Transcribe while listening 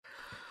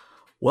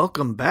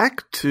Welcome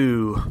back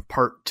to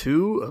part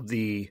 2 of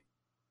the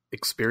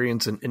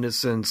Experience in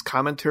Innocence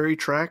commentary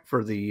track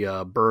for the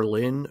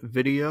Berlin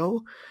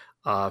video.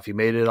 If you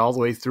made it all the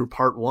way through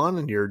part 1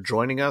 and you're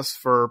joining us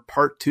for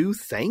part 2,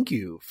 thank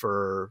you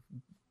for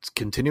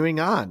continuing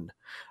on.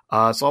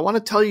 So I want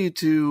to tell you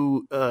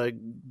to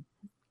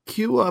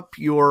queue up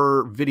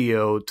your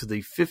video to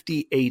the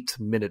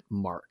 58-minute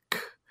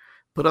mark.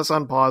 Put us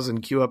on pause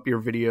and queue up your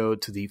video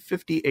to the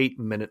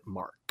 58-minute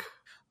mark.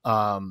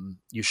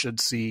 You should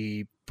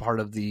see part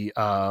of the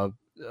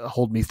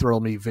Hold Me, Thrill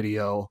Me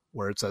video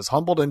where it says,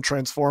 humbled and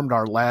transformed,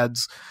 our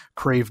lads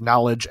crave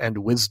knowledge and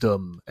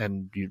wisdom.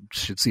 And you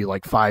should see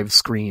like 5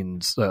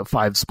 screens,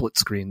 5 split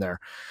screen there.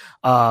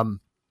 So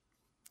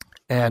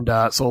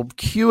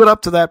cue it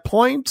up to that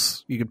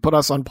point. You can put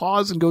us on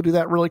pause and go do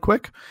that really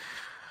quick.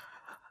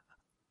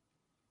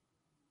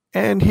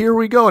 And here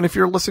we go. And if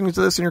you're listening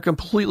to this and you're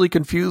completely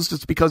confused,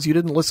 it's because you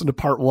didn't listen to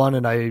part 1.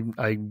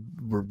 And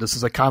this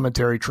is a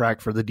commentary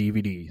track for the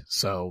DVD.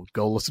 So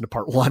go listen to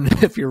part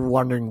 1 if you're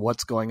wondering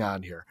what's going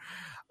on here.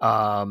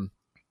 All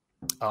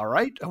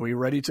right. Are we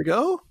ready to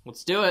go?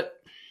 Let's do it.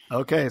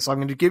 Okay. So I'm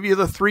going to give you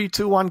the 3,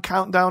 2, 1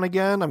 countdown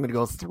again. I'm going to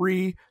go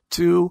 3,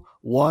 2,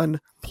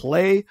 1,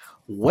 play.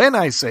 When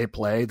I say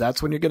play,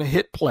 that's when you're going to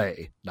hit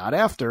play. Not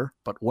after,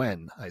 but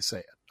when I say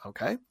it.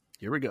 Okay.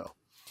 Here we go.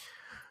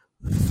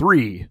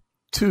 3,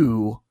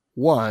 2,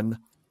 1,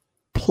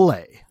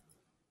 play.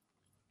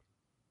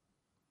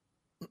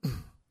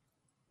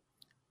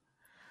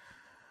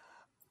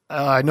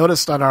 I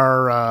noticed on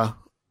our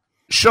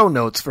show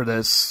notes for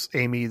this,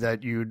 Amy,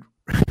 that you're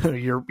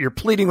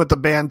pleading with the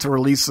band to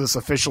release this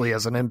officially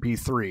as an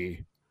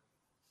MP3.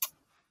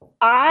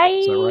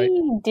 I right?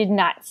 did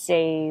not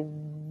say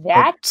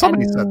that. Oh,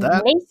 somebody said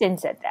that. Mason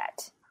said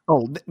that.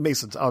 Oh,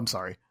 Mason's. Oh, I'm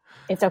sorry.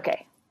 It's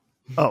okay.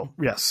 Oh,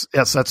 yes,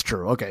 that's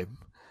true. Okay.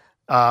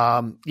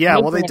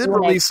 Well, they did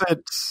release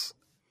it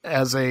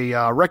as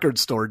a Record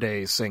Store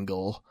Day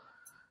single.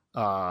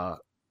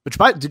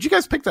 Did you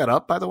guys pick that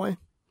up, by the way?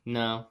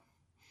 No.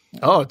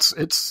 Oh,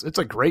 it's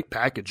a great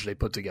package they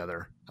put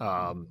together.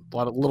 A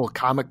lot of little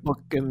comic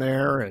book in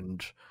there,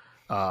 and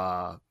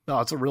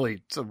it's a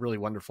really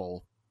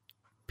wonderful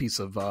piece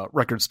of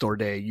Record Store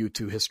Day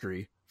U2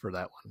 history for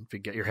that one. If you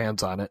get your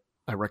hands on it,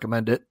 I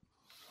recommend it.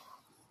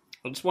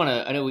 I just want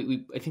to. I know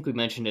I think we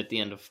mentioned at the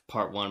end of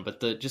part 1,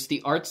 but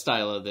the art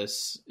style of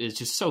this is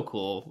just so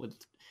cool. With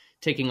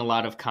taking a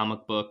lot of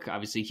comic book,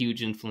 obviously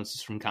huge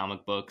influences from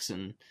comic books,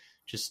 and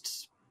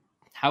just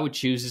how it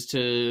chooses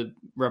to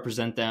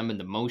represent them, and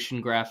the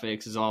motion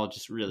graphics is all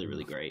just really,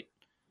 really great.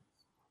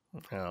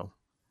 Yeah,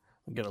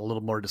 we get a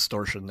little more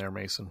distortion there,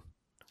 Mason.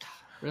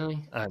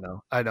 Really? I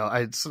know.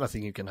 It's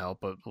nothing you can help,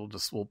 but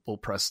we'll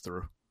press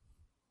through,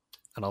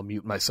 and I'll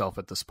mute myself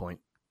at this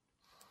point.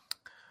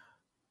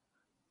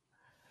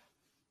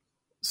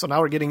 So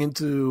now we're getting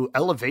into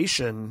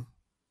Elevation,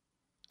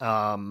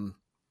 and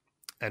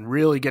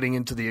really getting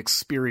into the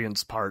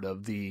experience part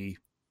of the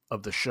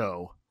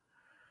show.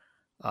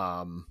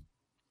 As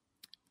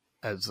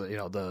you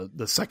know,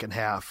 the second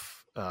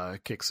half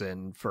kicks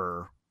in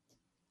for,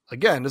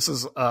 again, this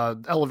is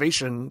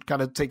Elevation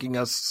kind of taking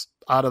us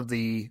out of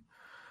the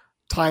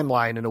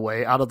timeline in a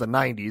way, out of the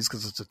 90s,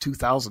 because it's a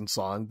 2000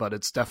 song, but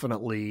it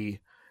definitely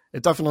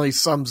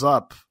sums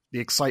up the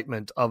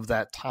excitement of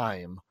that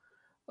time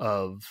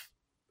of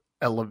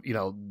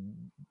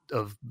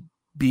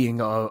being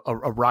a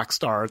rock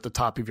star at the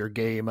top of your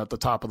game, at the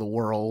top of the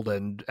world,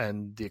 and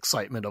the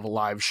excitement of a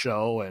live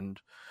show. And,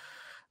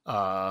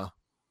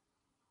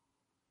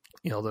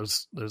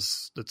 it's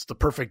the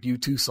perfect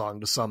U2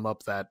 song to sum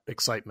up that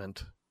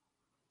excitement.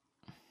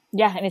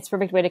 Yeah. And it's a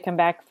perfect way to come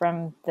back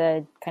from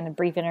the kind of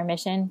brief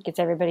intermission, gets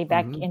everybody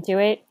back into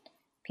it.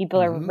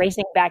 People are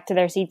racing back to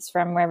their seats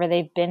from wherever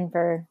they've been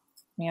for,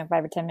 5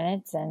 or 10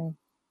 minutes. And,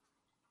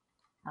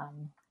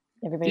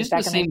 everybody's back.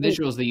 These are the same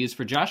visuals they use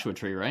for Joshua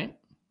Tree, right?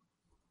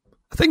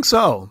 I think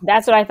so.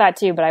 That's what I thought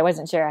too, but I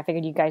wasn't sure. I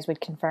figured you guys would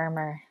confirm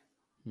or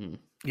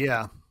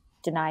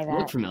deny that.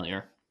 Look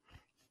familiar.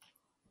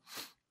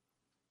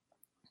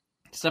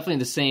 It's definitely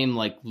the same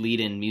like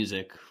lead-in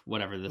music,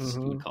 whatever this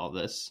you would call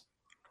this.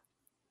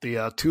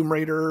 The Tomb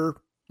Raider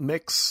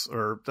mix,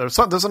 or there's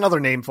another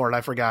name for it.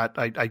 I forgot.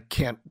 I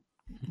can't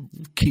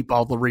keep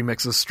all the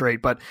remixes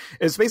straight, but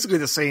it's basically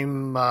the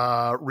same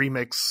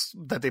remix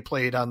that they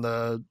played on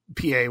the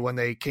PA when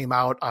they came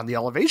out on the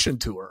Elevation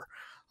tour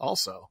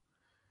also.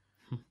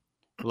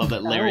 I love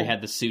that Larry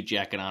had the suit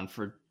jacket on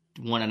for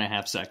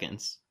 1.5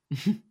 seconds.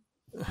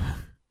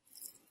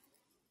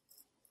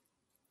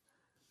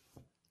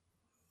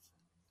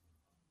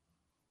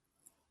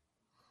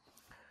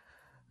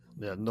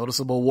 Yeah,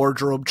 noticeable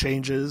wardrobe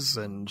changes,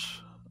 and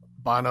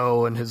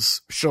Bono and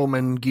his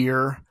showman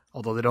gear,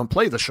 although they don't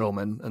play the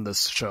showman in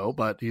this show,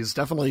 but he's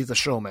definitely the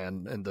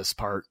showman in this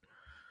part.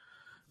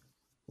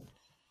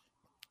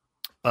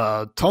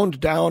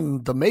 Toned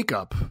down the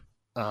makeup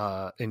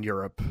in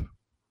Europe.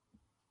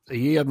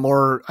 He had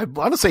more, I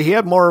want to say he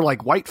had more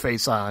like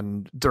whiteface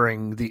on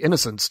during the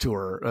Innocence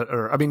tour,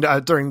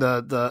 during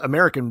the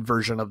American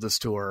version of this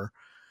tour.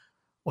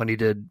 when he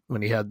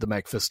had the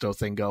Mephisto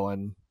thing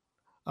going.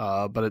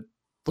 But it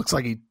looks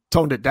like he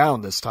toned it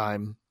down this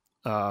time.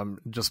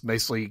 Just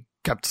basically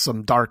kept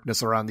some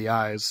darkness around the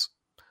eyes.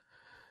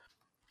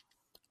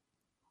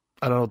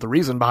 I don't know what the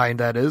reason behind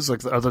that is,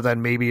 like, other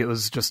than maybe it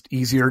was just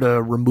easier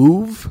to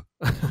remove.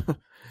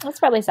 That's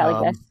probably a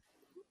solid guess.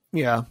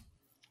 Yeah.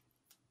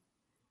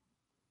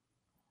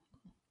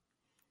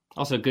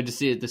 Also, good to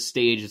see that the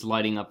stage is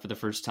lighting up for the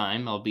first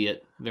time,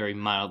 albeit very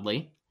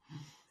mildly.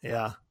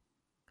 Yeah.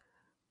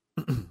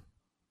 And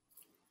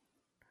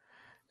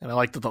I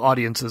like that the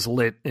audience is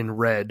lit in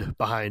red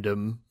behind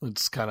him.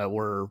 It's kind of,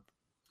 we're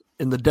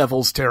in the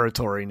devil's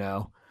territory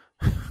now.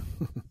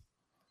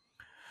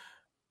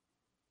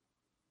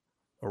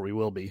 Or we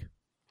will be.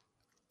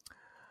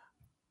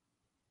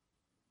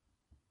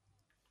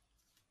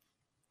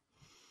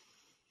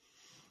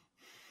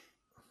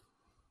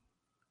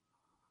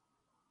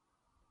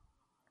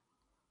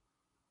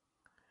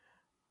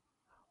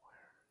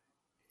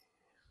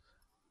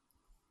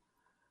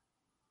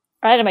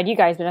 I don't know about you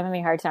guys, but I'm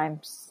having a hard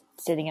time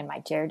sitting in my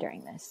chair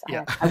during this.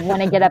 Yeah. I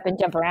want to get up and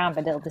jump around,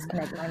 but it'll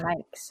disconnect my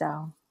mic.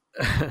 So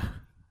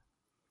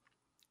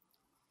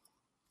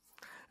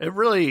it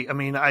really, I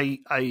mean, I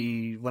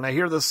when I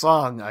hear this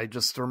song, I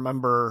just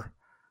remember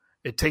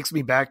it takes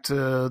me back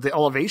to the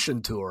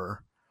Elevation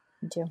tour.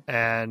 Me too.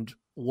 And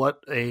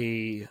what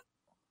a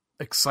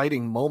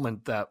exciting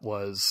moment that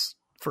was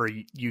for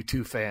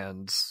U2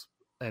 fans,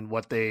 and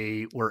what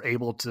they were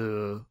able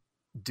to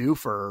do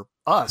for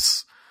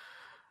us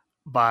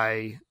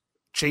by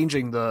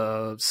changing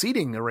the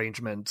seating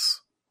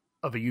arrangements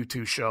of a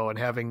U2 show and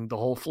having the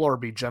whole floor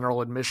be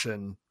general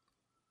admission,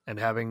 and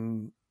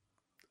having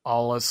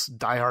all us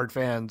diehard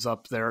fans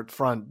up there at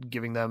front,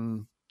 giving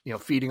them,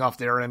 feeding off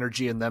their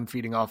energy and them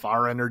feeding off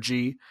our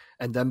energy,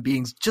 and them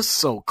being just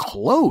so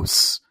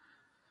close.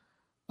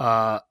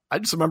 I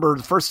just remember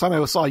the first time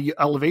I saw an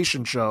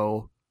Elevation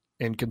show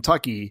in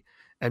Kentucky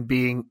and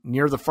being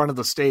near the front of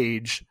the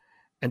stage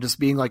and just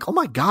being like, oh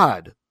my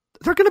God,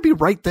 they're going to be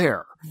right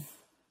there.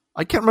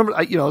 I can't remember.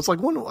 It's like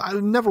I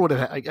never would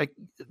have. I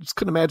just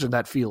couldn't imagine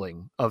that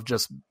feeling of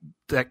just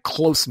that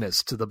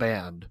closeness to the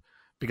band,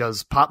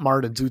 because Pop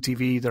Mart and Zoo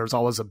TV, there's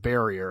always a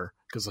barrier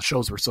because the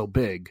shows were so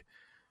big.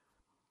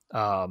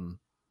 And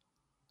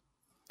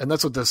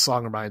that's what this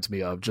song reminds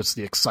me of, just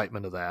the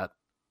excitement of that,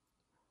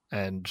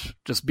 and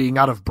just being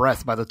out of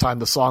breath by the time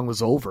the song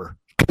was over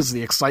because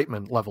the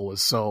excitement level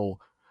was so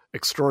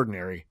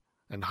extraordinary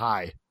and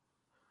high.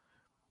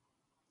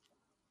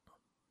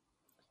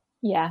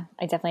 Yeah,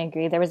 I definitely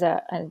agree. There was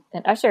an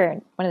usher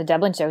in one of the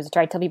Dublin shows that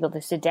tried to tell people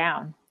to sit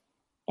down,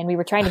 and we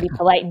were trying to be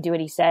polite and do what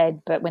he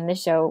said. But when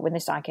this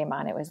song came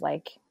on, it was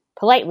like,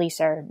 politely,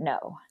 sir,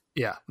 no.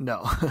 Yeah,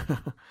 no.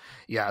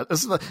 Yeah,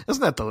 isn't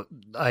that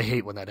I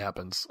hate when that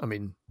happens. I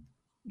mean,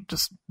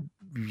 just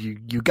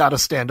you got to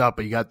stand up,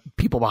 but you got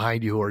people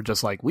behind you who are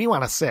just like, we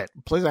want to sit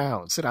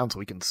down so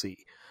we can see.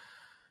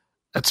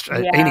 That's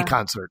any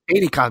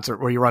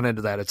concert where you run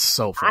into that. It's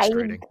so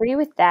frustrating. I agree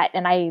with that.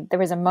 And there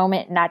was a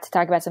moment, not to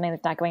talk about something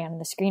that's not going on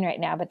the screen right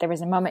now, but there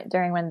was a moment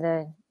during when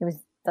it was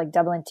like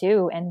Dublin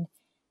 2, and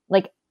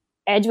like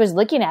Edge was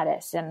looking at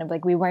us, and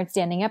like we weren't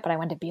standing up, and I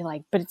wanted to be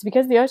like, but it's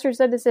because the usher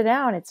said to sit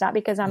down. It's not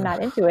because I'm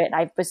not into it. And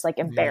I was like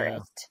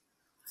embarrassed.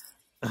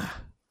 Yeah.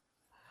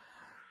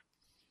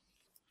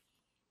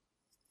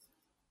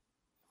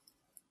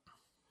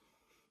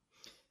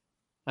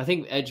 I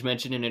think Edge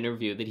mentioned in an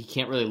interview that he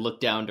can't really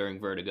look down during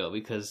Vertigo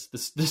because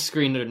the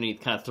screen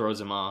underneath kind of throws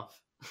him off.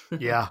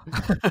 Yeah.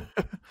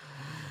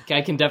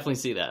 I can definitely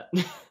see that.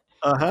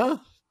 Uh-huh.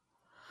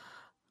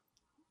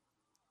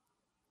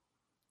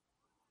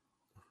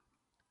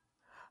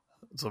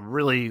 It's a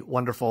really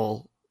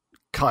wonderful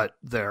cut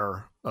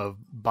there of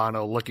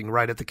Bono looking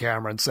right at the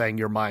camera and saying,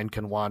 your mind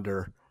can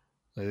wander.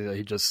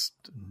 He just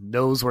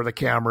knows where the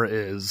camera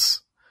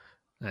is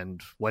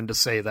and when to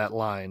say that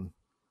line.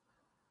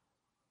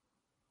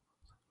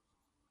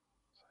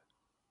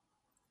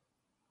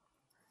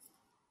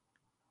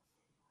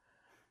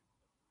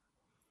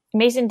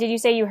 Mason, did you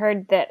say you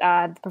heard that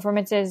the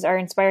performances are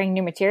inspiring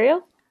new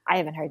material? I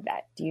haven't heard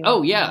that. Do you?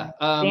 Oh, yeah.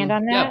 Stand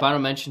on that? Yeah, Bono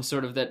mentioned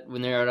sort of that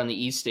when they're out on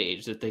the E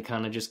stage that they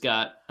kind of just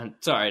got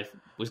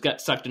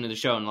sucked into the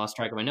show and lost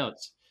track of my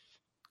notes.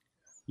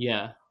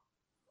 Yeah.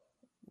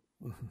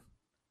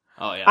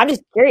 Oh, yeah. I'm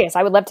just curious.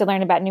 I would love to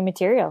learn about new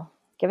material.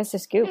 Give us a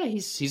scoop. Yeah,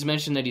 he's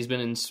mentioned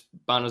that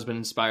Bono's been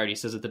inspired. He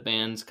says that the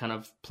band's kind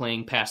of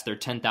playing past their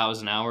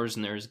 10,000 hours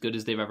and they're as good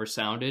as they've ever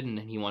sounded, and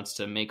he wants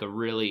to make a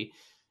really,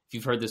 if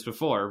you've heard this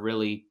before, a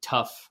really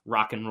tough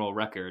rock and roll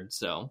record.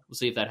 So we'll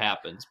see if that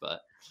happens,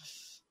 but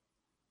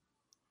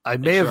I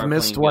may have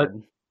missed what.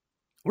 Good.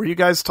 Were you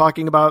guys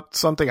talking about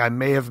something? I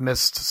may have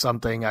missed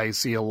something. I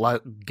see a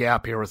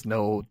gap here with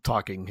no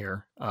talking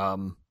here. I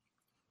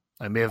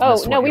may have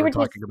missed what you were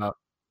talking about.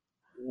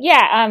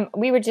 Yeah,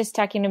 we were just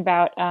talking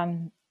about.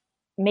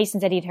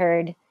 Mason said he'd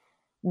heard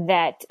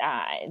that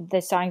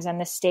the songs on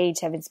the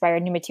stage have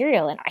inspired new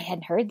material, and I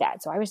hadn't heard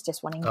that, so I was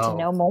just wanting to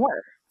know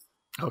more.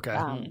 Okay.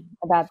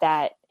 About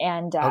that,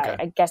 and okay.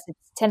 I guess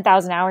it's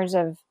 10,000 hours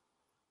of.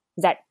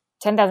 Is that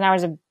 10,000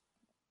 hours of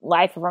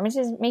live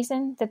performances,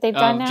 Mason, that they've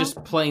done now?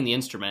 Just playing the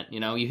instrument.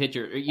 You hit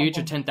your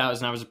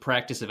 10,000 hours of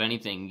practice of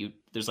anything.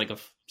 There's like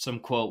some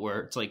quote where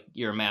it's like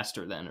you're a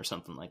master then, or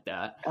something like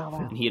that. Oh,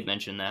 wow. And he had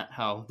mentioned that,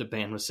 how the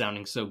band was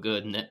sounding so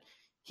good, and that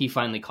he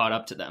finally caught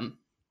up to them.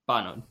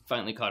 Bono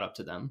finally caught up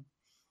to them.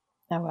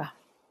 Oh, wow.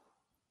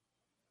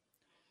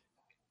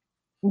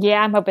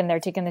 Yeah, I'm hoping they're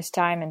taking this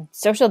time and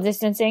social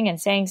distancing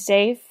and staying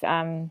safe.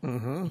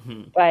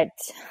 But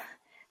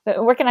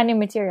working on new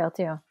material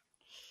too.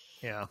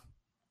 Yeah.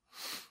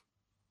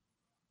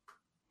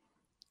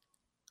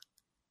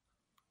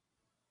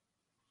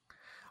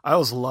 I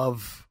always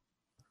love,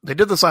 they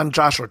did this on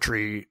Joshua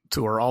Tree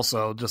tour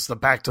also, just the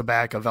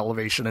back-to-back of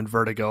Elevation and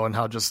Vertigo, and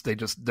how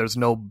there's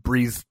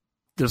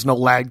no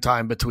lag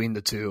time between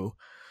the two.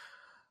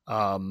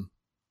 I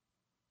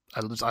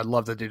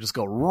love that they just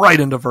go right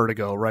into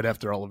Vertigo right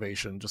after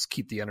Elevation, just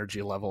keep the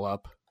energy level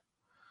up.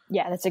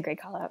 Yeah, that's a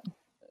great call out.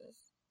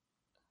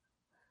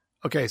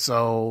 Okay,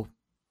 so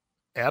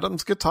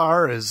Adam's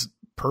guitar is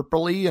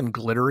purpley and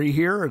glittery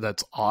here.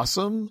 That's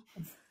awesome.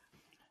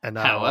 And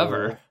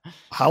however,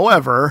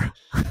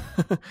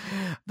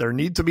 there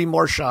need to be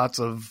more shots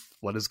of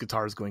what his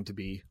guitar is going to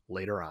be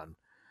later on.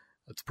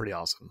 That's pretty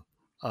awesome.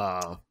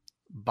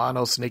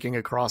 Bono snaking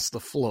across the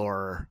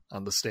floor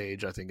on the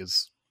stage, I think,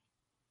 is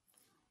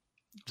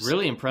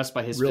really impressed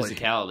by his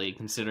physicality,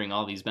 considering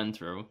all he's been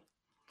through.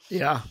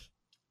 Yeah.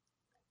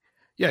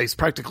 Yeah, he's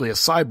practically a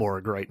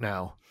cyborg right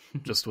now,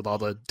 just with all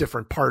the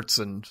different parts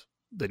and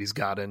that he's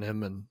got in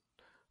him and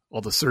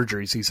all the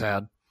surgeries he's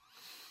had.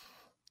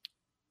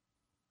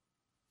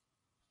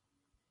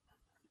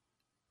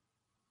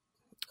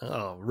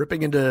 Oh,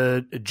 ripping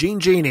into Gene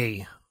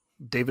Genie,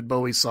 David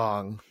Bowie's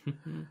song,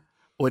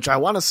 which I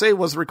want to say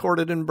was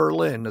recorded in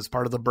Berlin as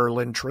part of the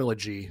Berlin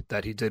trilogy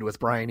that he did with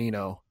Brian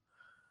Eno.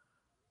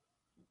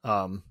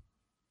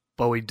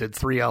 Bowie did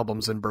 3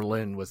 albums in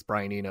Berlin with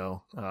Brian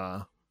Eno,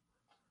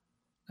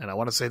 and I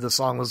want to say this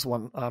song was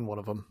on one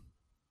of them.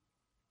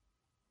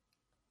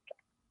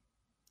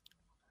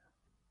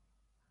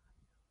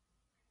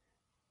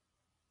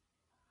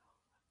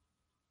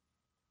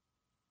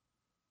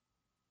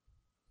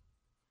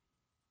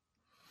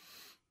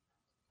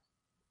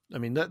 I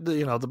mean,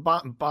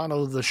 the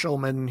Bono, the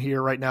showman here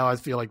right now, I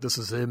feel like this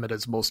is him at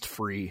his most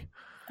free.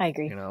 I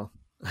agree.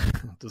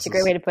 It's a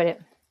great way to put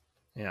it.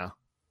 Yeah.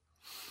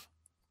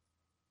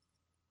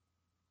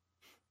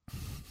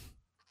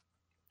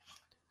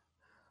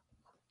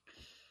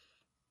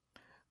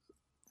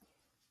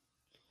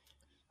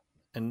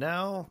 And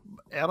now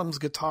Adam's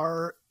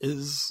guitar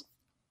is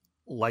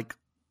like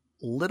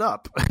lit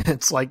up.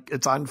 It's like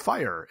it's on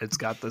fire. It's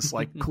got this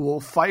like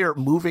cool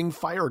moving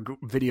fire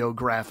video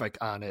graphic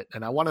on it.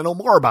 And I want to know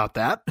more about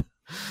that.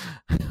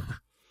 I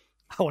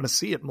want to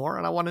see it more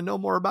and I want to know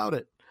more about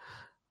it.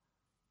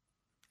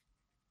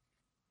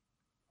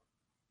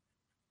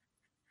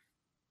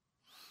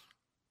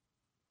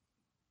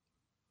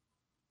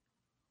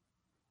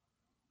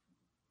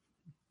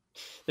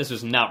 This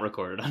was not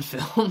recorded on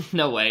film.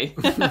 No way.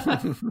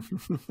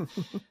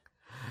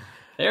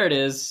 There it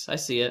is. I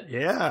see it.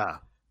 Yeah.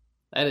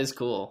 That is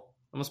cool.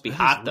 It must be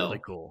hot, though. Really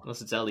cool.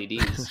 Unless it's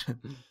LEDs.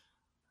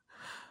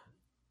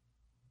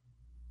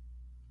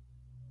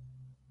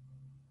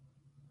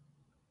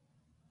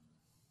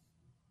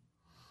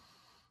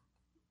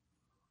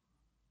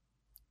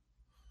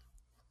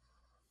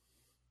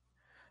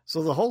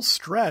 So the whole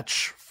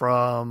stretch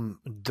from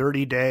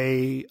Dirty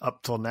Day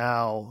up till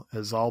now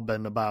has all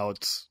been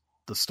about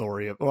the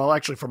story of, well,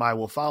 actually from I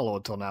Will Follow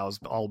until now has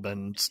all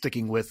been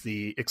sticking with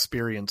the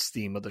experience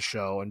theme of the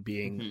show and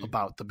being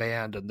about the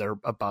band and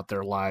about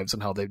their lives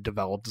and how they've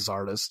developed as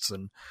artists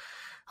and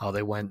how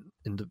they went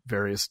into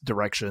various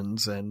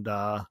directions. And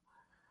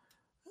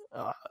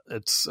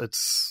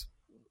it's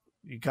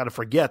you got to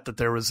forget that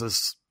there was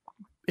this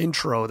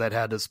intro that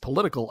had this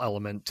political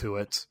element to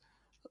it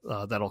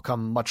that'll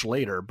come much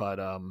later. But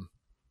I'm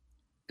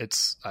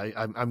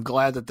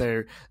glad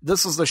that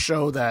this is the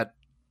show that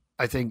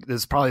I think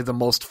is probably the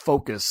most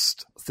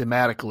focused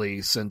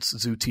thematically since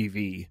Zoo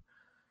TV,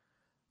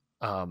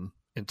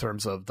 in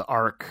terms of the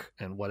arc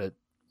and what it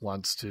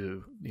wants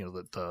to,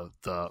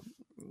 the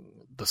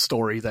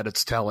story that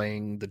it's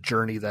telling, the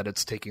journey that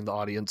it's taking the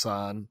audience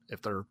on,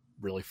 if they're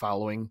really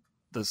following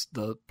this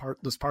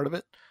part of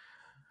it.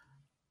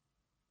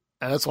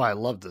 And that's why I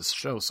love this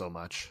show so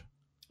much.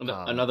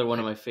 Another one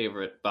of my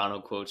favorite Bono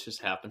quotes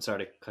just happened.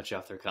 Sorry to cut you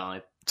off there,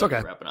 Colin. It's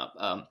okay. Wrapping up.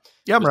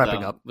 Yeah, I'm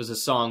wrapping up. Was a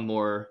song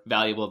more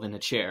valuable than a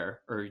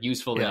chair or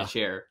useful than a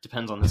chair?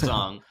 Depends on the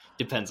song.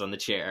 Depends on the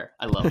chair.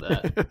 I love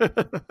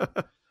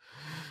that.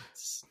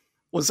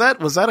 Was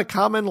that a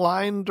common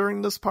line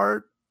during this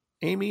part,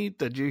 Amy?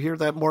 Did you hear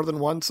that more than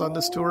once on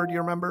this tour? Do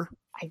you remember?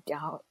 I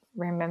don't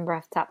remember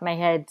off the top of my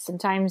head.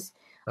 Sometimes,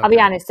 I'll be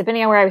honest,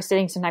 depending on where I was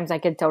sitting, sometimes I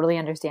could totally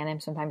understand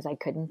him. Sometimes I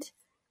couldn't.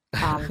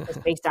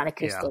 Just based on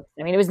acoustics.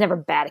 Yeah. I mean, it was never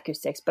bad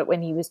acoustics, but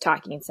when he was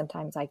talking,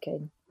 sometimes I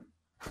could.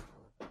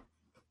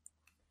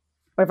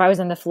 Or if I was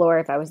on the floor,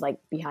 if I was like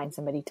behind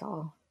somebody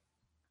tall,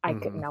 I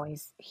couldn't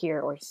always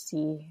hear or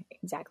see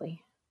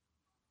exactly.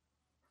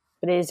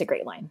 But it is a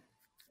great line.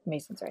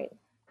 Mason's right.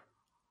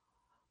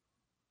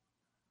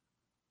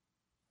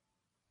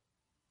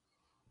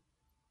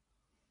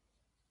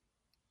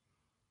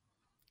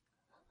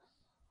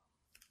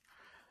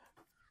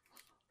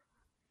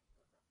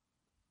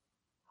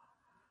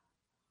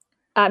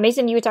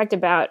 Mason, you had talked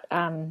about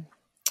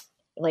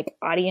like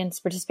audience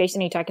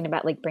participation. Are you talking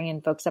about like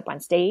bringing folks up on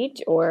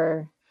stage,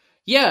 or?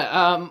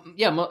 Yeah,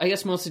 I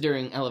guess mostly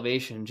during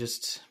Elevation.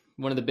 Just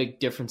one of the big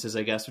differences,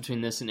 I guess,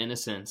 between this and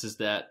Innocence is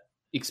that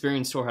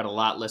Experience Tour had a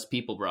lot less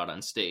people brought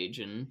on stage,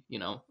 and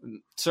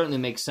it certainly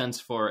makes sense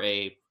for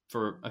a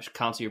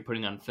concert you're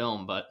putting on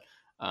film, but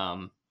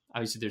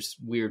obviously there's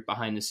weird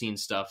behind the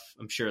scenes stuff,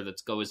 I'm sure,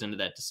 that goes into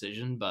that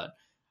decision. But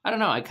I don't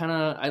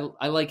know.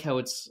 I like how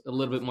it's a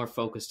little bit more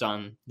focused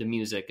on the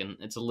music, and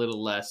it's a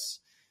little less,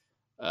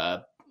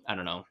 I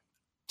don't know,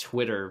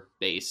 Twitter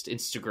based,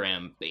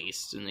 Instagram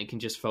based, and they can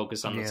just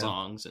focus on the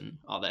songs and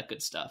all that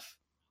good stuff.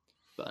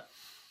 But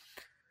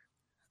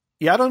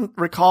yeah, I don't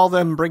recall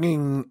them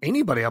bringing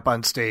anybody up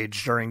on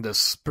stage during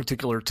this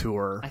particular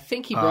tour. I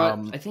think he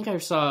brought. I think I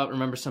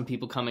remember some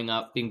people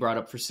being brought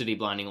up for City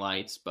Blinding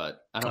Lights,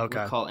 but I don't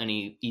recall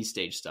any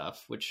E-stage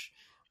stuff. Which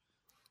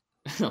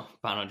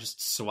Bono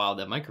just swallowed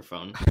that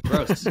microphone.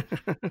 Gross.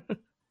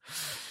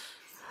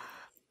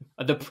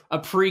 A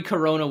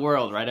pre-corona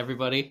world, right,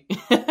 everybody?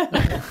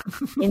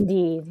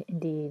 Indeed.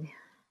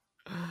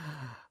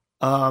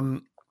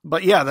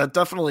 But yeah, that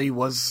definitely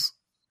was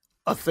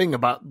a thing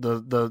about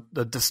the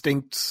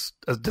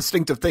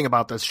distinctive thing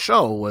about this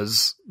show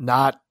was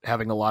not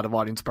having a lot of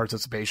audience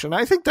participation.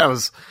 I think that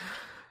was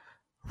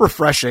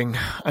refreshing.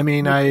 I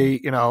mean,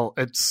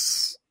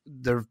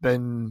 there've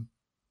been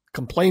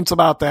complaints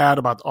about that,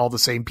 about all the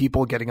same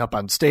people getting up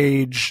on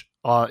stage,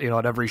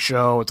 at every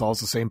show. It's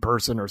always the same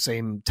person or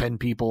same 10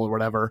 people or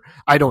whatever.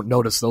 I don't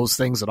notice those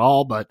things at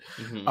all, but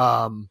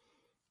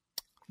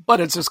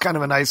it's just kind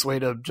of a nice way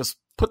to just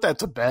put that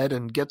to bed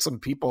and get some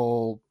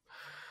people,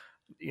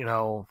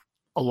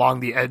 along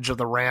the edge of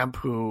the ramp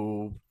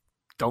who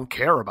don't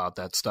care about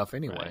that stuff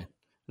anyway. Right.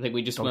 I think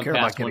we just went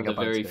past one of the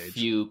very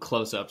few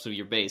close-ups of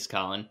your bass,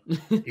 Colin.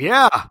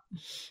 Yeah.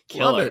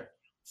 Killer. Love it.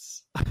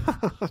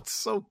 That's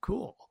so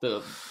cool.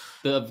 The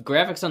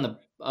graphics on the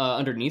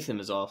underneath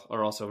him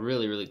are also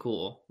really, really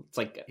cool. It's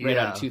like right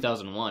out of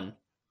 2001.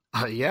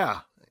 Yeah.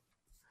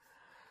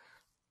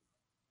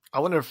 I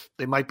wonder if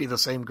they might be the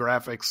same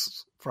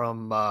graphics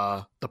from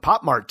the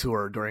Pop Mart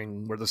tour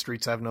during Where the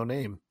Streets Have No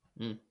Name.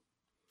 Mm.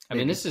 I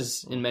mean, this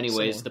is in many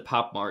ways the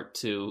Pop Mart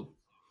to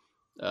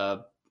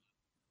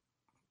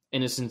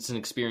Innocence and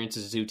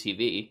Experience's Zoo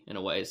TV, in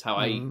a way, is how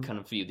I kind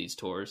of view these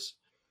tours.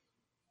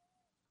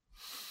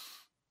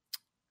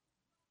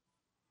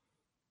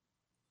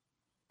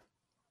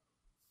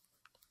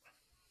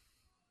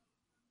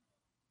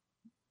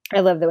 I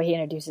love the way he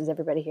introduces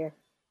everybody here.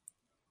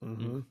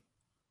 Mm-hmm.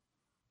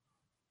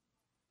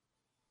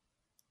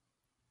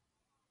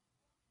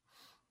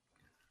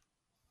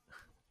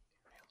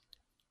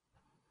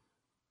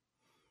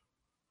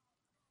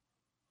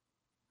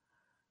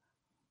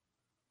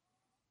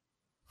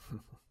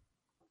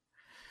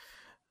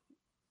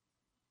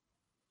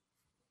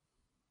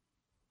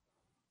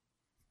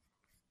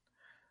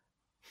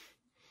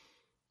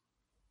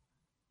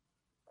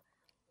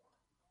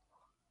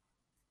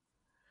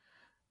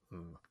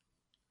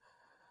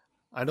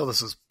 I know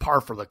this is par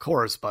for the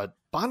course, but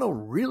Bono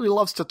really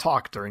loves to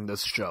talk during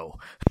this show.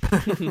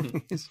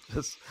 He's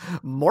just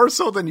more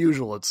so than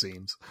usual, it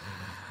seems.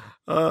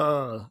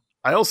 I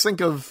also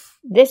think of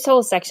this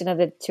whole section of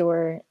the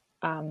tour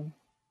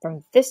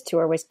from this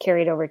tour was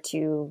carried over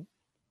to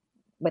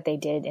what they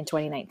did in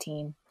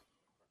 2019.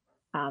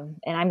 And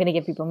I'm going to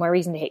give people more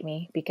reason to hate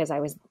me because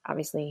I was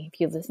obviously, if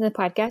you listen to the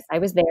podcast, I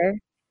was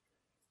there.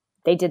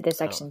 They did this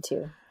section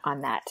too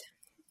on that.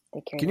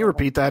 Can you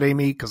repeat that,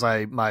 Amy? Because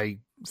my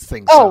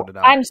thing sounded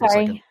out. I'm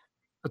sorry.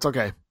 It's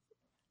okay.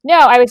 No,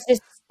 I was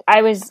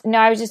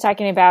just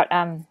talking about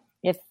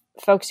if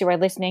folks who are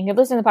listening, who've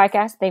listened to the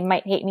podcast, they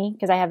might hate me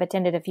because I have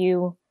attended a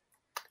few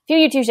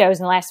U2 shows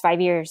in the last 5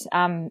 years.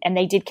 And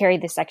they did carry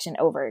this section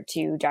over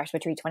to Joshua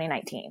Tree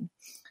 2019.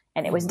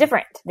 And it was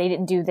different. They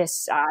didn't do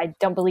this, I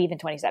don't believe, in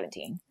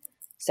 2017.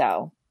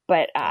 So,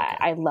 but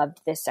I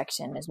loved this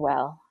section as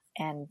well.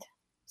 And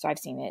so I've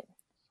seen it.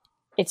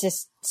 It's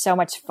just so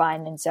much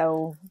fun and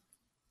so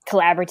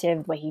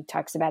collaborative, the way he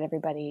talks about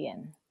everybody.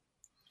 And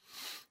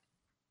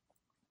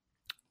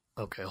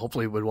okay,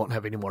 hopefully we won't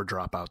have any more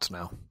dropouts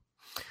now.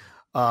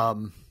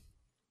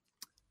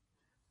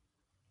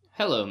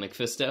 Hello,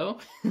 McFisto.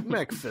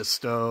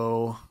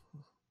 McFisto.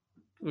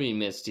 We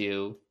missed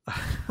you.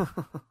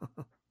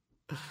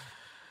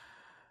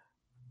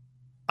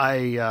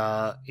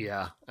 I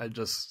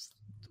just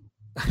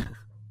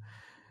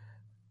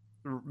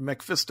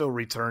McFisto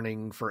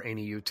returning for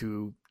any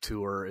U2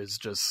 tour is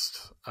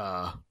just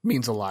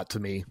means a lot to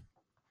me.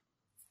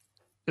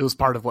 It was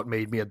part of what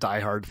made me a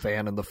diehard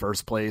fan in the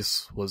first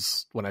place,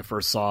 was when I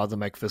first saw the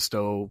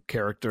McFisto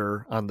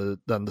character on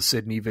the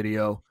Sydney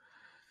video.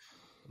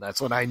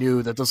 That's when I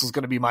knew that this was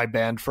going to be my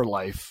band for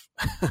life.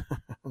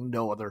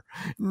 No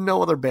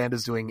other band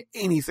is doing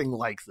anything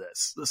like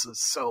this. This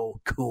is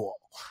so cool.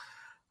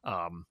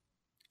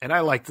 And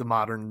I like the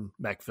modern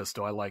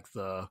Mephisto. I like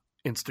the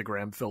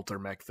Instagram filter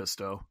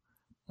Mephisto.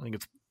 I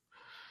think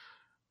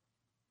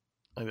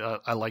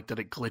I like that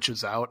it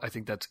glitches out. I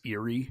think that's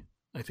eerie.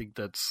 I think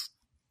that's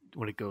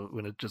when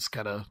it just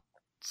kind of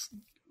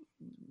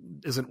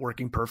isn't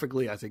working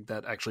perfectly. I think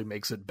that actually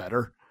makes it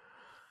better.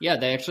 Yeah,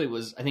 they actually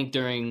was, I think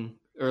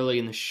early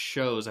in the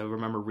shows, I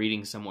remember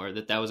reading somewhere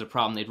that was a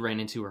problem they'd ran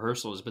into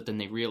rehearsals, but then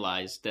they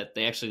realized that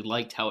they actually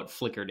liked how it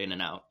flickered in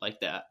and out like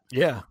that.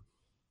 Yeah.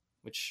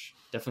 Which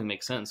definitely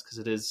makes sense because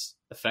it is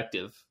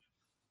effective.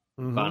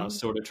 Mm-hmm. Bono's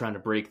sort of trying to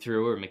break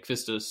through, or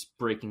Mephisto's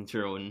breaking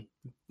through and,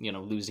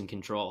 losing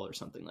control or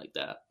something like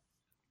that.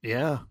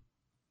 Yeah.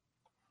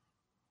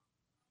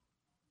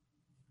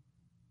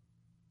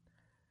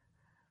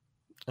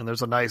 And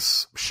there's a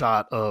nice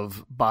shot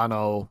of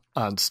Bono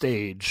on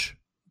stage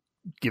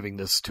giving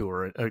this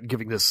tour,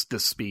 giving this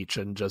speech,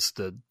 and just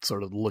the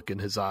sort of look in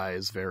his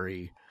eyes.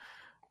 Very,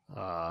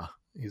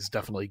 he's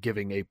definitely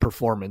giving a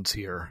performance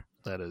here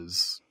that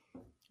is.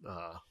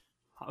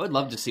 I would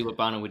love to see what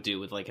Bono would do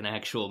with like an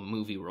actual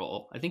movie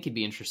role. I think he'd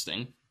be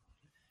interesting.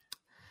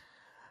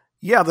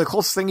 Yeah, the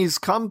closest thing he's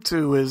come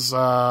to is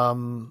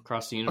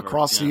Across the Universe.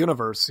 Across the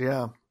Universe,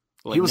 yeah.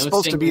 Like, he was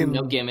supposed to be in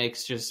no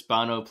gimmicks, just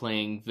Bono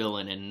playing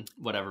villain in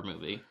whatever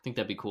movie. I think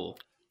that'd be cool.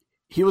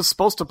 He was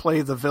supposed to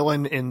play the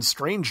villain in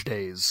Strange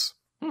Days.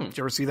 Did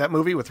you ever see that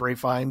movie with Ralph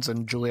Fiennes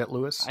and Juliette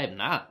Lewis? I have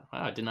not.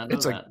 Wow, I did not know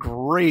it's that. It's a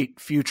great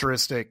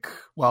futuristic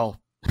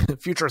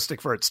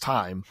for its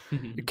time.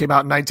 It came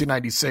out in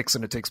 1996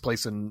 and it takes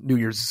place in New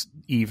Year's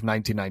Eve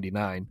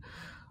 1999.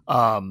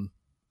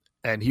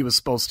 And he was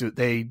supposed to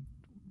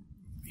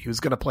he was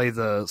going to play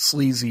the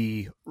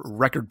sleazy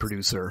record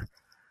producer.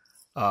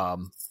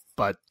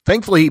 But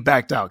thankfully he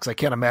backed out because I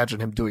can't imagine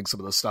him doing some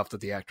of the stuff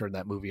that the actor in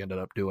that movie ended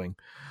up doing.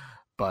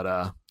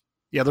 But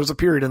yeah, there's a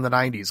period in the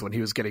 90s when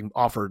he was getting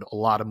offered a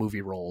lot of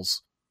movie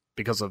roles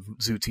because of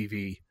Zoo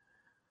TV.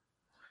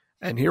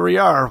 And here we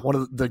are, one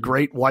of the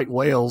great white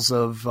whales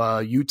of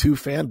U2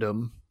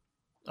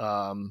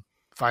 fandom,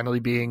 finally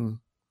being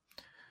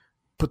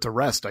put to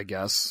rest, I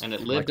guess. And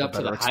it lived up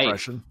to the hype.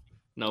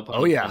 No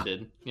pun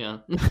intended. Yeah.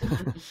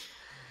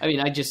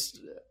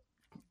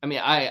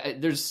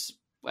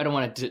 I don't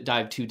want to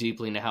dive too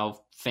deeply into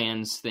how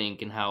fans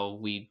think and how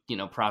we,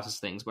 process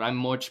things, but I'm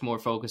much more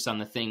focused on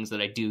the things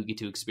that I do get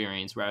to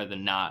experience rather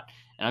than not.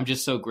 And I'm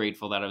just so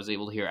grateful that I was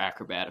able to hear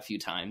Acrobat a few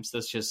times.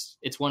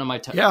 It's one of my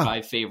top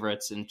 5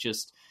 favorites, and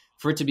just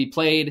for it to be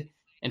played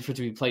and for it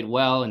to be played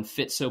well and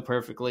fit so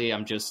perfectly,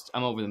 I'm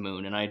over the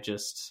moon, and I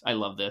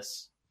love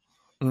this.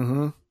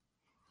 Mm-hmm.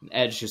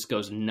 Edge just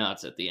goes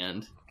nuts at the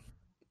end.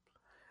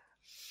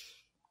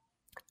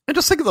 I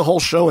just think of the whole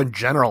show in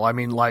general. I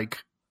mean, like,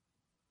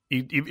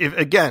 if,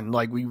 again,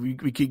 like we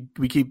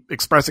keep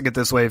expressing it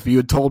this way. If you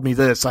had told me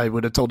this, I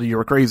would have told you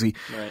were crazy.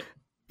 Right.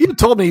 You had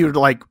told me you're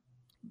like,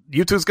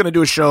 U2's going to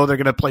do a show. They're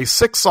going to play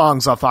 6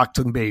 songs off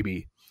Achtung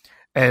Baby,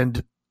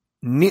 and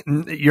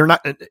you're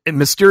not in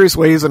Mysterious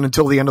Ways and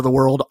Until the End of the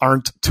World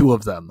aren't 2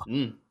 of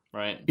them.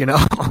 Right.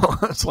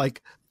 It's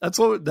like that's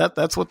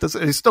what this.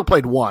 He still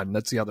played 1.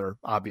 That's the other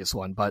obvious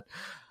one, but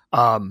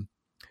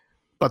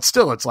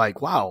still, it's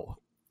like, wow.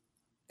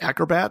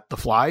 Acrobat, The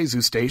Fly,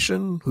 Zoo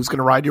Station, Who's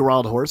Gonna Ride Your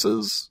Wild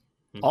Horses,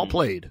 all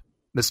played.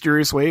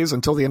 Mysterious Ways,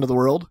 Until the End of the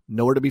World,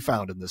 nowhere to be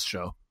found in this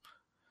show.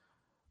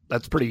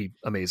 That's pretty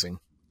amazing.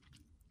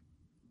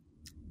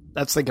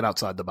 That's thinking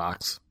outside the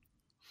box.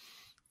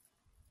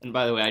 And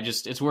by the way,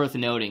 it's worth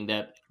noting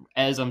that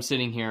as I'm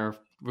sitting here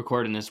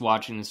recording this,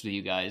 watching this with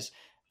you guys,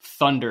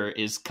 thunder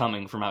is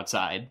coming from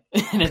outside.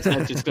 And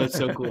that just goes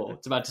so cool.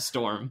 It's about to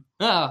storm.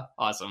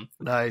 Awesome.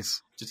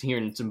 Nice. Just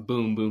hearing some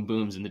boom, boom,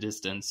 booms in the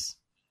distance.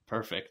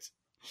 Perfect.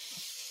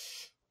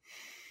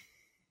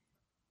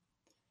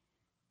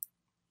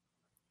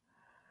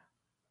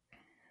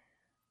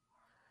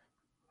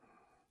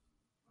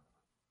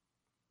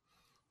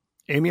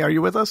 Amy, are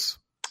you with us?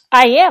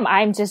 I am.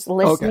 I'm just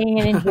listening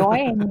and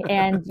enjoying.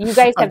 And you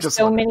guys have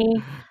so many.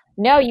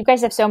 No, you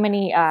guys have so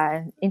many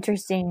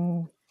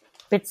interesting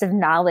bits of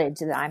knowledge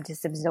that I'm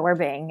just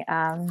absorbing.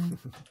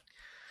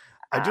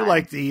 I do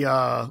like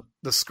the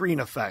screen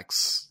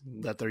effects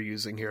that they're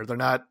using here. They're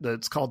not.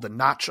 It's called the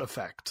notch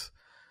effect.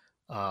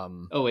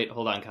 Oh wait,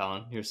 hold on,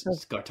 Colin. Here's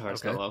guitar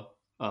solo.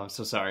 Oh, I'm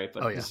so sorry,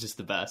 but it's just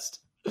the best.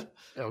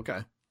 Okay.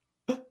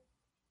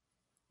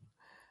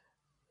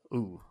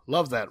 Ooh,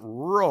 love that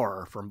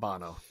roar from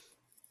Bono.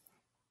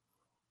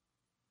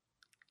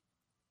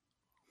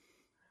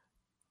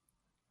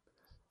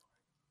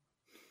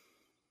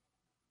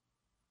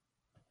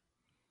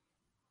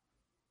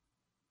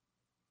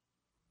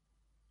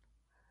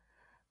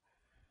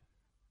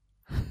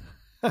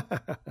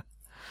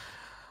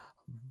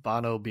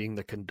 Bono being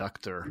the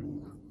conductor.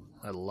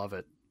 I love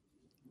it.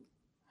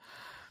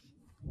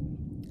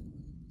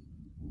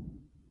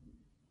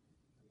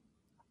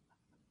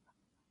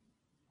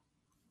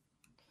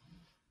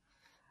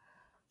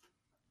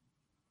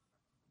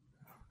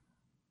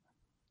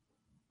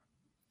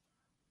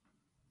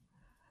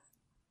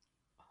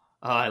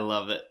 Oh, I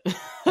love it.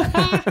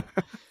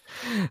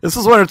 This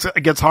is where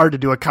it gets hard to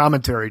do a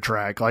commentary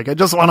track. Like, I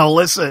just want to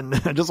listen.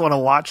 I just want to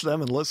watch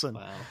them and listen.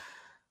 Wow.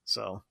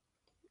 So.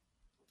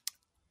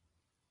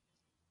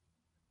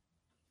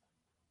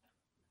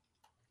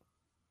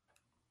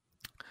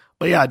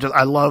 But yeah,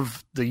 I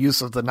love the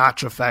use of the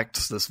notch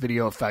effects, this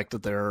video effect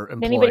that they're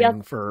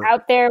employing for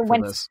out there for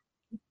when this.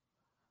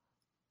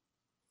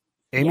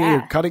 Amy,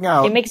 you're cutting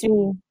out. It makes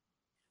me.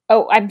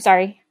 Oh, I'm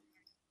sorry.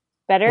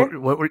 Better.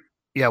 What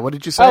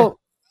did you say? Oh,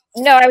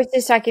 no, I was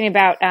just talking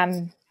about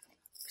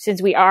since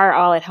we are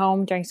all at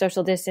home during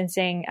social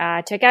distancing.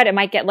 Check out It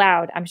Might Get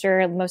Loud. I'm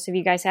sure most of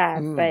you guys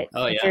have, but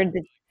sure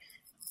the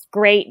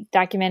great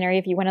documentary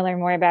if you want to learn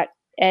more about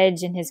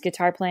Edge and his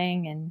guitar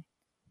playing. And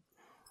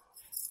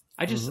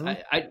I just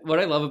what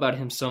I love about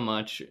him so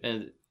much,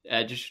 and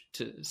Edge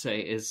to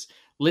say, is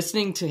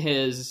listening to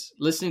his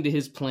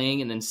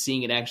playing and then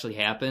seeing it actually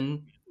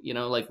happen. You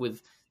know, like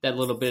with that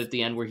little bit at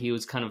the end where he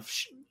was kind of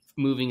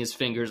moving his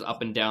fingers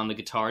up and down the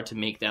guitar to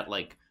make that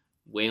like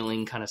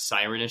wailing kind of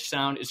sirenish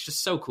sound. It's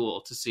just so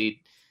cool to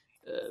see,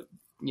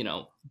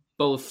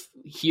 both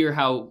hear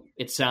how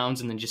it sounds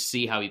and then just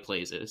see how he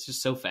plays it. It's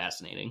just so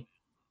fascinating.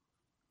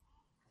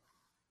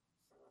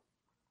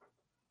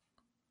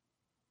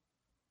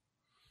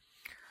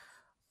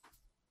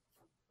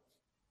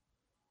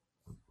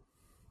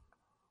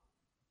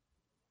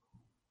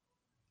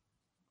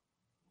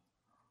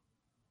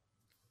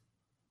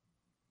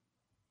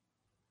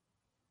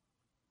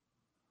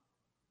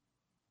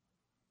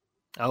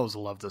 I always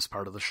love this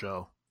part of the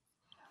show.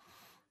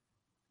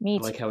 Me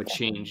too. I like how it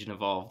changed and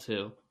evolved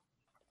too.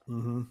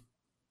 Mm-hmm.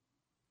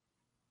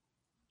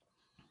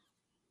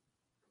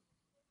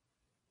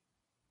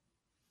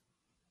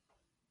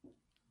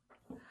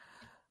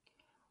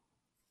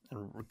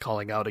 And we're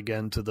calling out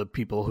again to the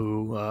people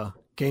who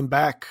came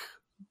back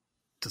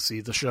to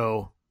see the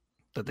show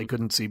that they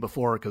couldn't see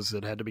before because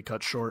it had to be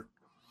cut short.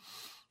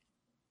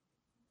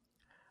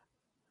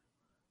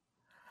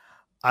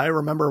 I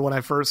remember when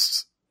I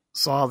first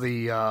saw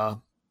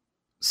the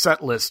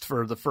set list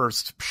for the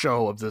first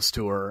show of this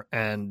tour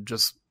and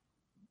just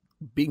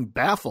being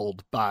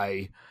baffled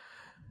by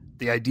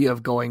the idea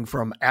of going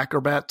from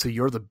Acrobat to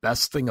You're the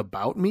Best Thing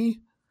About Me.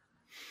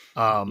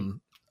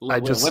 I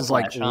just was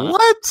like,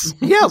 what?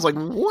 Yeah, I was like,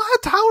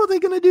 what? How are they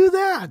going to do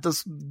that?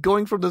 Just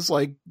going from this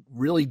like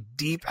really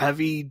deep,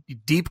 heavy,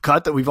 deep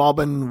cut that we've all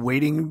been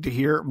waiting to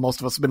hear. Most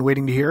of us have been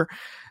waiting to hear.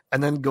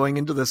 And then going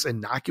into this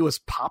innocuous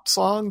pop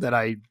song that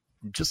I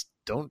just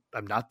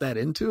I'm not that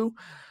into.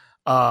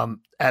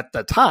 At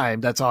the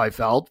time, that's how I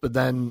felt. But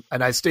then,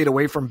 and I stayed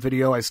away from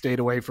video. I stayed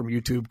away from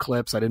YouTube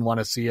clips. I didn't want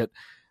to see it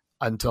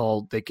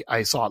until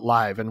I saw it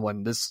live. And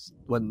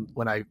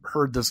when I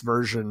heard this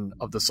version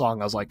of the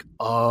song, I was like,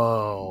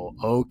 oh,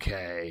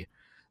 okay,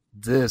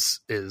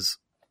 this is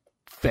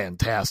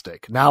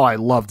fantastic. Now I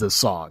love this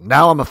song.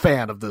 Now I'm a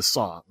fan of this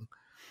song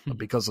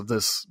because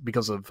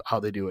of how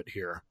they do it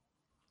here.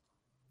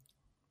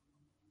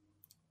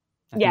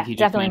 Yeah,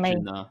 definitely.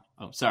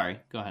 Sorry.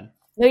 Go ahead.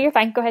 No, you're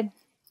fine. Go ahead.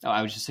 Oh,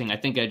 I was just saying, I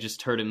think I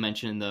just heard him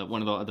mention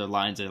one of the other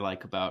lines I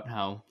like about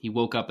how he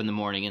woke up in the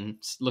morning and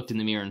looked in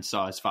the mirror and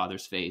saw his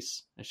father's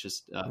face. It's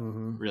just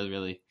really,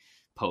 really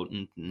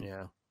potent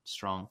and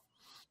strong.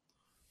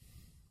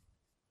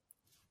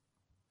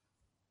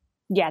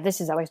 Yeah,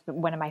 this is always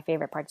one of my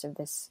favorite parts of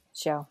this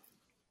show.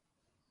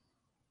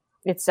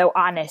 It's so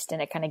honest,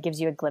 and it kind of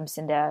gives you a glimpse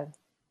into,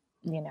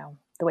 the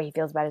way he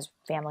feels about his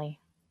family.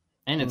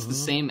 And it's the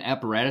same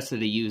apparatus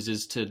that he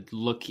uses to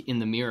look in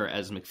the mirror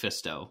as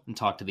Mephisto and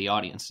talk to the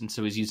audience. And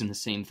so he's using the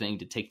same thing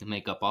to take the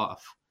makeup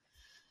off.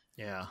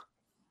 Yeah.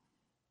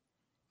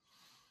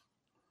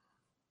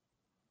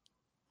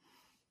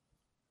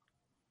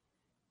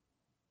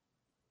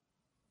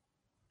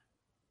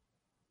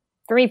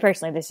 For me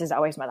personally, this is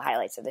always one of the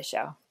highlights of the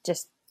show.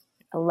 Just,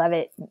 I love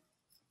it.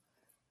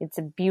 It's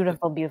a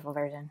beautiful, beautiful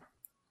version.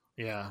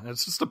 Yeah,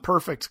 it's just a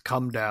perfect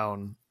come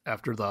down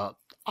after the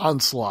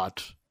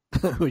onslaught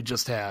we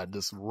just had,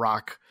 this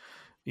rock,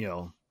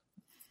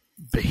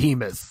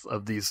 behemoth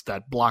of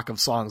that block of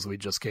songs we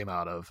just came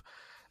out of.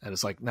 And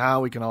it's like, now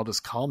we can all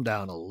just calm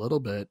down a little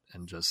bit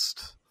and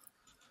just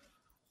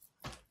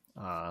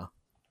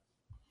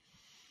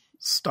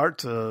start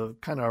to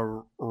kind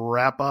of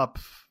wrap up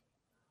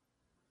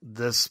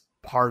this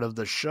part of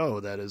the show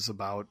that is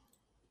about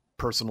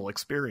personal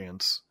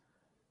experience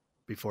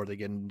before they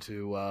get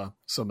into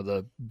some of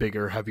the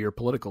bigger, heavier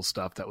political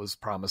stuff that was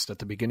promised at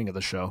the beginning of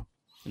the show.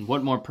 And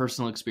what more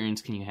personal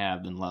experience can you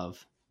have than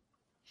love?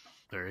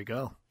 There you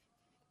go.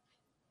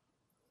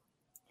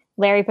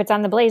 Larry puts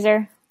on the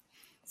blazer.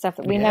 Stuff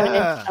that we know.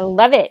 I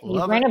love it.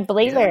 He's wearing a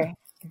blazer.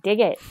 Yeah. Dig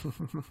it.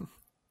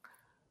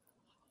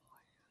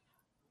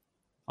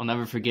 I'll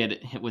never forget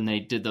it when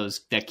they did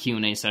that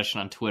Q&A session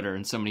on Twitter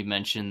and somebody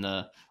mentioned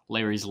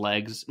Larry's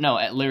legs. No,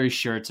 at Larry's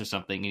shirts or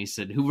something. And he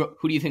said, who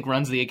do you think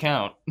runs the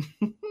account?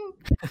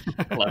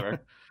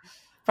 Clever.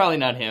 Probably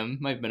not him.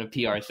 Might have been a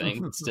PR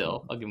thing, but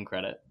still, I'll give him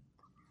credit.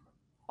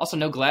 Also,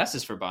 no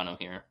glasses for Bono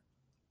here.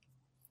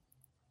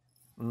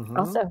 Mm-hmm.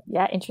 Also,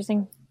 yeah,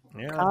 interesting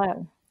call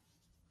out.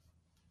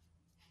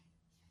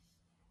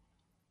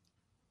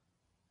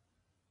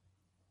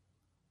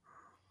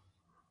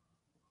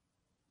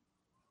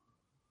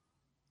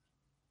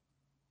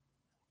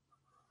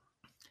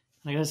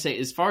 I gotta say,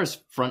 as far as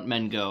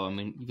frontmen go, I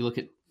mean, if you look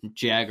at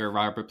Jagger,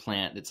 Robert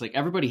Plant, it's like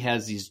everybody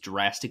has these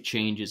drastic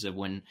changes of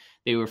when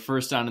they were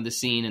first onto the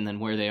scene and then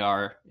where they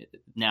are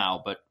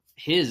now. But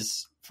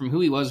from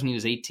who he was when he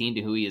was 18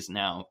 to who he is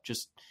now,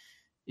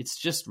 it's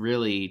just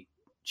really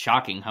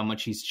shocking how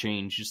much he's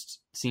changed,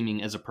 just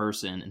seeming as a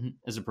person and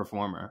as a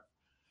performer.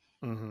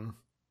 Mm-hmm.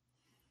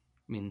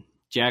 I mean,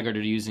 Jagger, to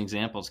use an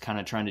example, is kind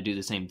of trying to do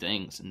the same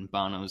things, and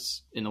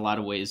Bono's in a lot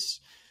of ways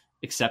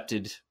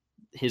accepted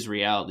his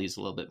realities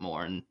a little bit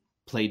more and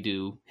played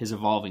to his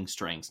evolving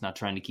strengths, not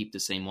trying to keep the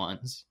same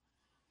ones.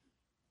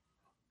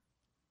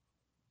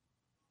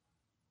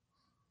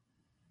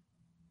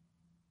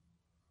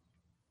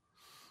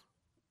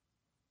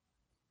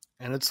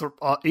 And it's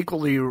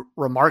equally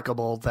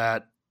remarkable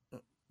that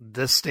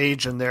this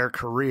stage in their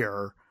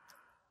career,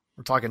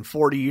 we're talking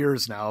 40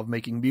 years now of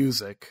making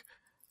music,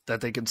 that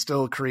they can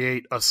still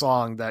create a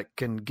song that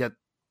can get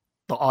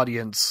the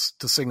audience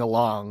to sing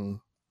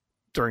along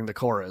during the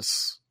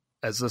chorus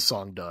as this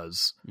song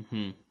does.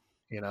 Mm-hmm.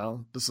 You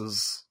know, this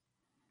is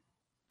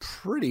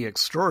pretty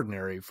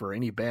extraordinary for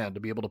any band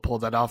to be able to pull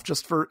that off,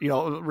 just for, you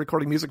know,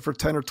 recording music for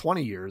 10 or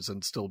 20 years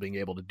and still being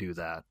able to do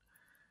that.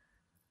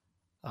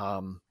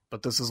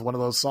 But this is one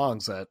of those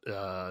songs that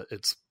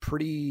it's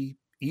pretty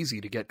easy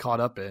to get caught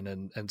up in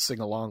and sing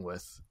along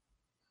with.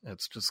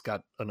 It's just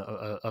got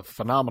a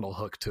phenomenal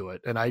hook to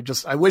it. And I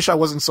wish I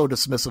wasn't so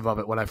dismissive of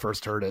it when I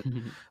first heard it,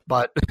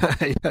 but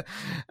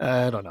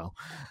I don't know.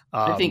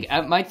 I think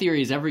my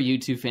theory is every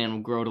U2 fan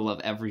will grow to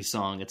love every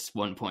song at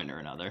one point or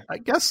another. I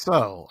guess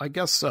so.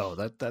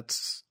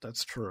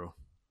 That's true.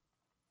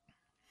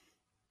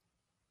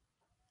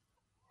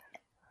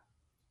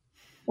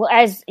 Well,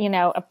 as you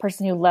know, a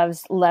person who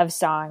loves love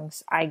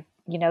songs,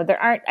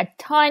 there aren't a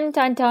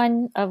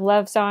ton of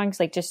love songs,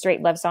 like just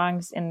straight love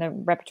songs in the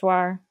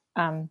repertoire.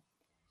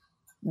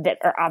 That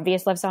are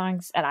obvious love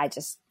songs, and I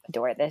just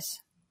adore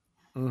this.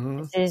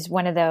 Mm-hmm. This is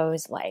one of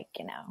those, like,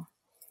 you know,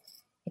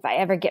 if I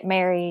ever get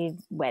married,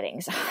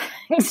 wedding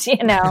songs,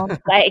 you know,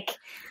 like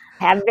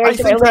have very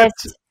short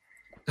list.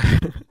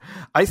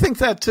 I think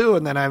that too,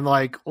 and then I'm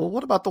like, well,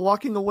 what about the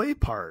walking away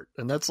part?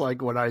 And that's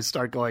like when I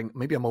start going,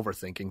 maybe I'm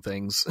overthinking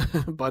things,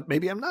 but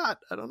maybe I'm not.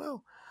 I don't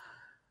know.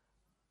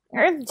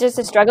 Or just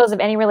the struggles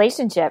of any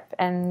relationship,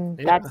 and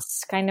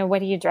that's kind of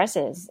what he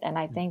addresses, and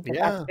I think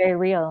that's very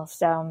real.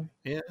 So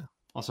yeah.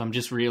 Also, I'm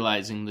just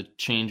realizing the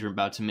change we're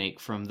about to make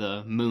from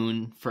the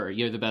moon for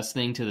 "You're the Best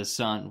Thing" to the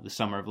sun, the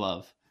Summer of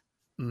Love.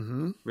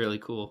 Mm-hmm. Really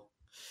cool.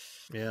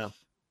 Yeah.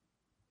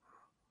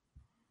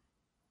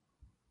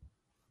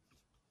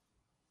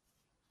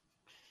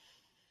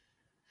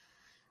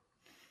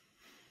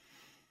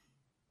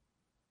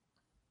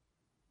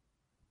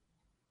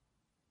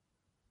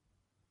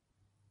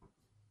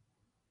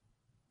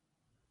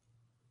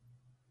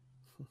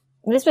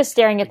 This was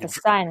Staring at the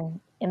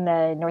Sun in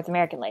the North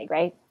American leg,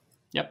 right?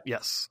 Yep.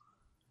 Yes.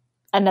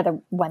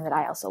 Another one that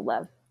I also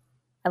love.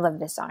 I love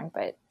this song,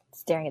 but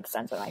Staring at the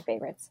Sun is one of my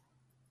favorites.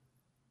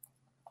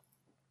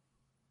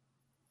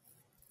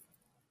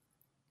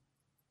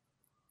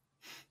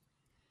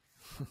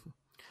 I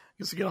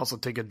guess you can also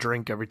take a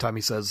drink every time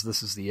he says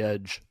 "This is the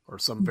edge" or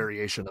some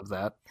variation of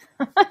that.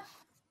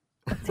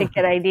 That's a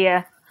good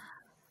idea.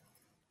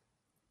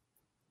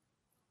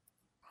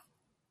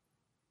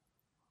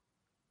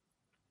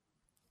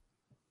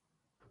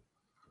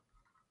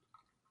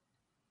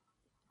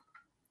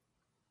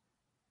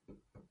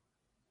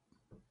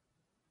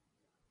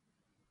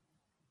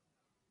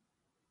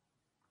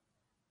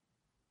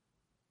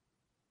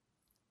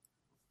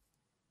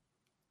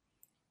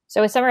 So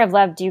with Summer of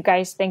Love, do you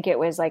guys think it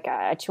was like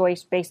a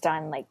choice based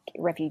on like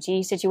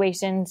refugee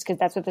situations? Because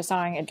that's what the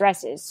song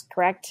addresses,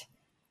 correct?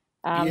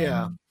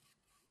 Yeah.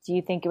 Do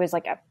you think it was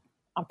like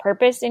on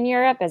purpose in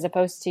Europe as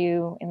opposed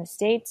to in the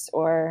States,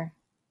 or?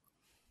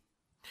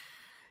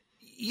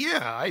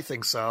 Yeah, I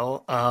think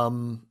so. I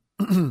mean,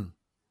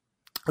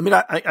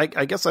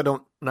 I guess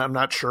I'm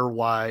not sure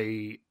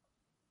why.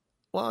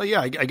 Well,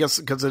 yeah, I guess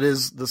because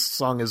this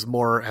song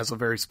has a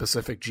very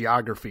specific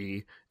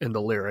geography in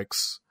the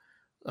lyrics.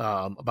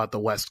 About the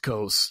West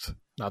Coast,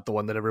 not the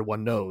one that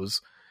everyone knows.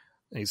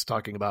 And he's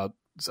talking about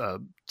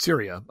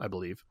Syria, I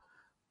believe.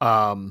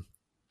 And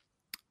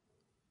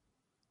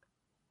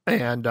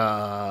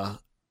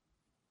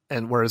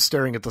whereas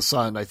Staring at the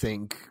Sun, I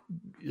think,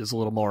 is a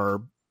little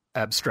more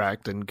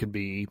abstract and can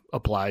be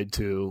applied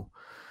to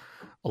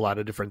a lot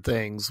of different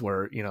things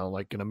where, you know,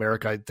 like in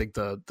America, I think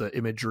the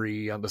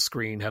imagery on the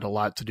screen had a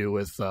lot to do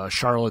with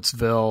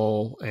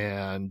Charlottesville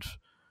and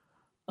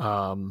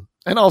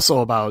also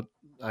about,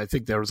 I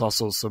think there was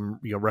also some,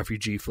 you know,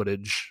 refugee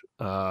footage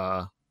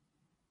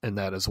in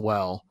that as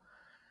well.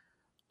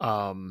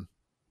 But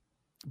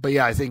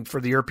yeah, I think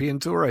for the European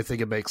tour, I think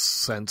it makes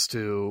sense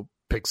to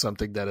pick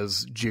something that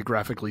is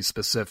geographically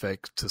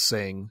specific to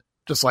sing,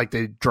 just like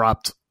they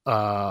dropped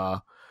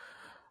American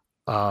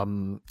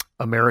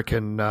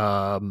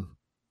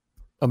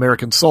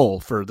Soul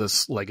for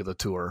this leg of the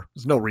tour.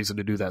 There's no reason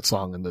to do that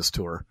song in this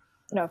tour.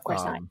 No, of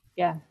course not.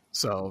 Yeah.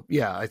 So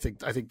yeah, I think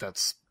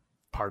that's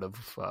part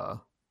of.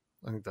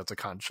 I think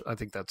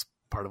that's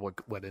part of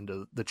what went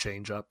into the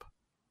change up.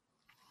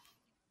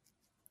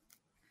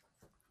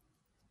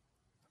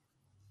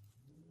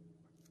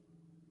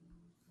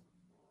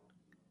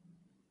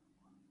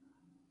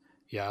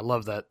 Yeah, I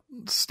love that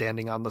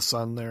standing on the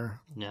sun there.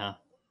 Yeah.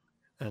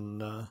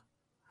 And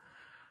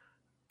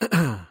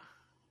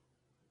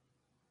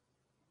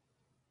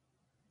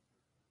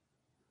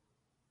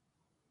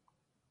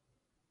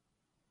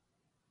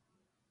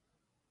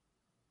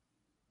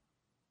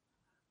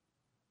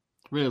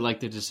really like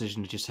the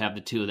decision to just have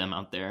the two of them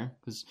out there,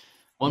 because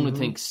one would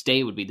think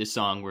 "Stay" would be the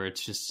song where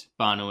it's just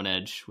Bono and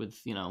Edge with,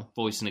 you know,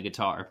 voice and a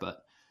guitar,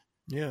 but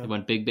yeah, they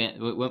went big band,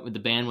 went with the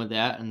band with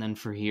that, and then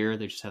for Here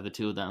they just have the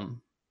two of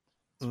them.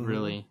 It's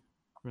really,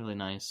 really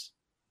nice.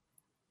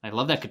 I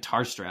love that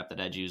guitar strap that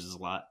Edge uses a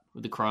lot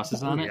with the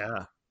crosses on it.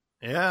 Yeah,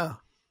 yeah.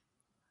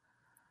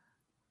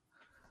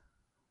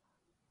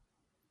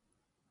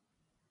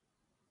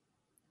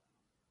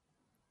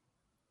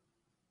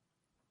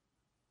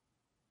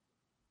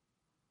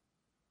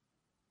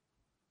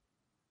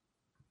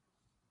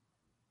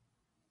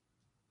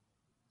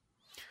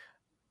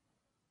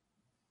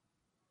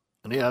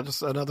 And yeah,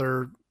 just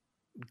another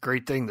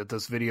great thing that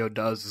this video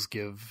does is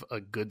give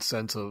a good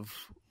sense of,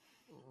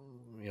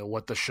 you know,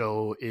 what the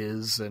show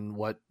is and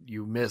what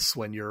you miss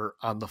when you're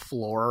on the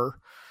floor.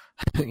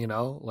 You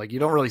know, like you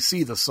don't really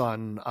see the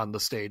sun on the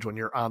stage when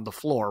you're on the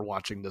floor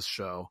watching this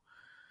show.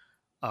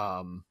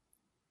 You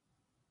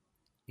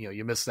know,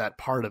 you miss that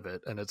part of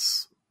it, and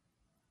it's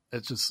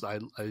just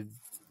I'm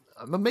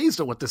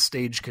amazed at what this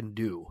stage can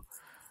do.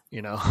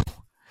 You know,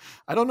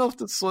 I don't know if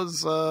this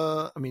was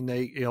I mean,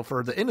 they, you know,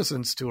 for the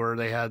Innocence tour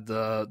they had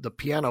the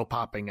piano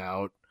popping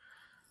out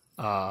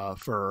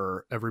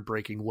for Every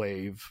Breaking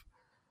Wave,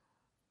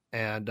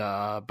 and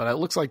but it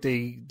looks like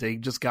they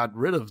just got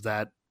rid of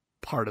that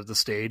part of the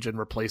stage and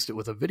replaced it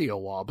with a video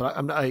wall.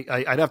 But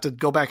I'd have to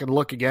go back and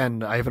look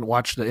again. I haven't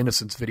watched the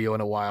Innocence video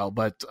in a while,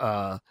 but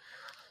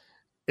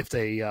if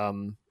they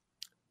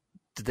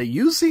did they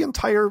use the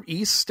entire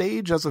East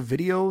stage as a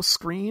video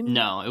screen?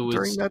 No, it was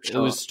during that show?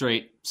 It was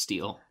straight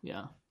steel.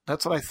 Yeah,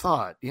 that's what I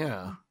thought.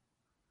 Yeah,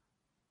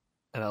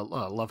 and I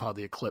love how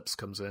the eclipse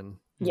comes in.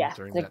 Yeah,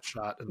 during that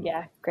shot. And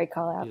yeah, great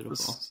call out.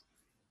 This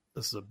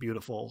is a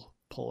beautiful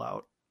pull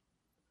out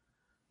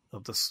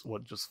of this.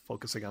 What just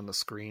focusing on the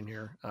screen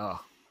here.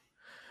 Oh,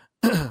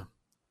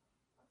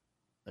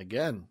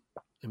 again,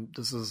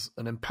 this is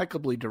an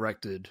impeccably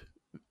directed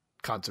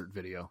concert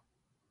video.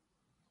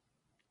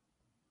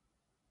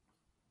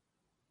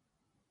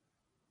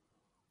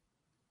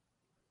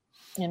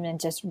 And then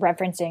just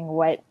referencing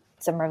what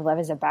Summer of Love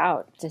is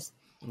about, just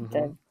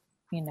the,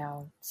 you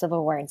know,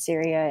 civil war in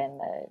Syria and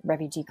the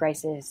refugee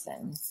crisis.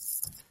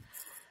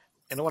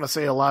 And I want to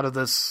say a lot of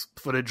this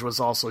footage was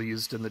also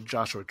used in the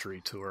Joshua Tree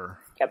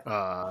tour.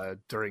 Yep.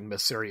 During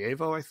Miss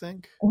Sarajevo, I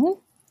think.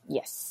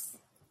 Yes.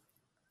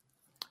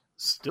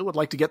 Still would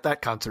like to get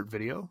that concert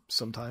video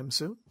sometime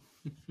soon.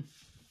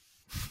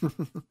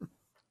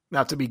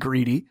 Not to be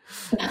greedy.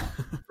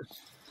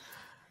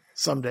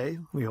 Someday,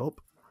 we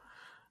hope.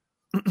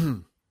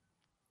 Now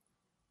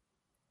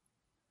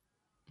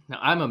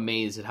I'm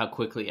amazed at how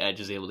quickly Edge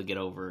is able to get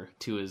over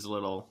to his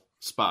little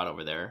spot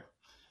over there.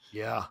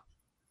 Yeah.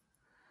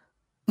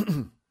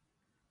 And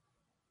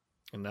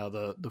now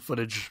the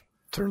footage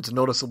turns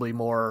noticeably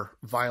more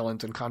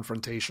violent and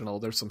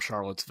confrontational. There's some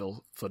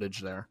Charlottesville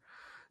footage there.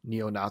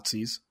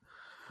 Neo-Nazis.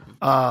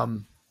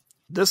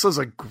 This is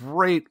a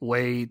great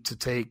way to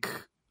take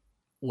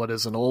what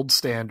is an old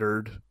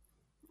standard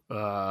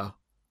for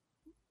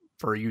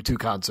a U2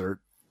 concert,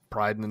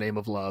 Pride in the Name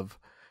of Love,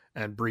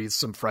 and breathe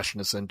some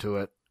freshness into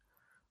it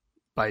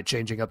by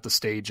changing up the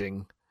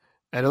staging.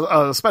 And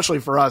especially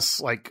for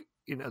us, like,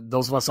 you know,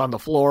 those of us on the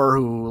floor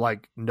who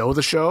like know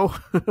the show,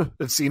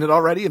 have seen it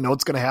already and know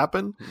it's going to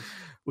happen.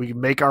 We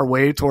can make our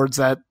way towards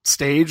that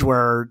stage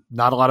where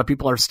not a lot of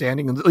people are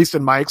standing. At least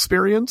in my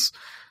experience,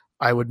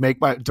 I would make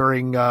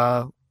during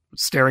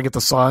Staring at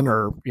the Sun,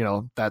 or, you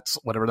know, that's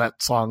whatever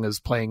that song is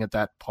playing at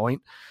that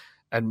point,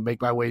 and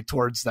make my way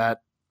towards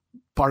that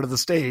part of the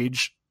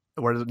stage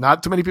where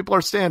not too many people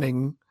are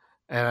standing.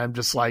 And I'm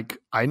just like,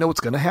 I know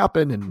what's going to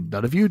happen, and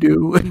none of you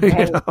do.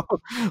 You know?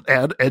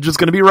 And Edge is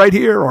going to be right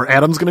here, or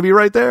Adam's going to be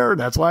right there, and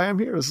that's why I'm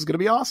here. This is going to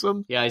be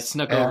awesome. Yeah, I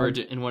snuck over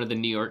in one of the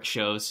New York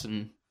shows,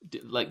 and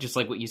just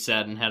like what you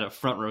said, and had a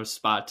front row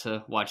spot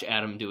to watch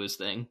Adam do his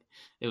thing.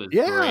 It was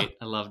great.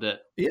 I loved it.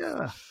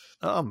 Yeah.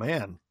 Oh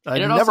man, I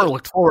never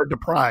looked forward to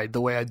Pride the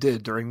way I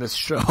did during this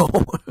show.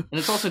 And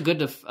it's also good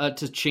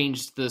to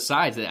change the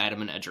sides that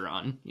Adam and Edge are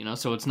on, you know,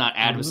 so it's not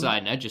Adam's side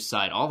and Edge's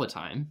side all the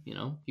time. You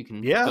know, you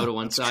can go to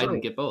one side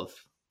and get both.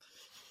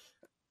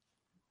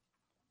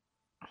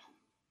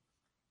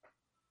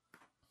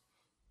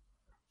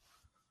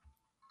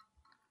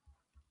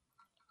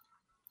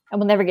 I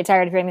will never get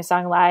tired of hearing the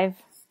song live,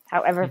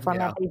 however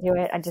format they do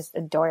it. I just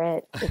adore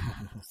it.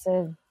 It's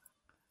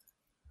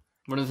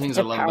one of the things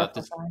I love about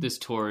this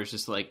tour is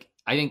just like,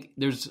 I think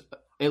there's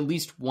at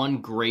least one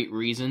great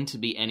reason to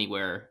be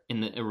anywhere in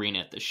the arena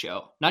at this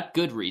show. Not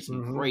good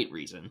reason, great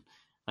reason.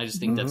 I just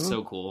think that's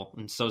so cool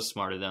and so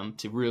smart of them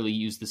to really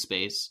use the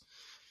space.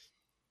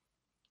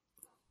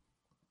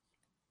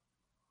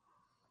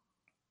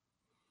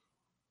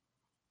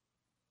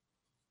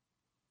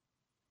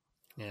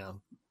 Yeah,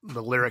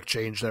 the lyric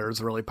change there is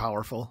really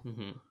powerful.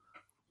 Mm-hmm.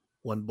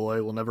 One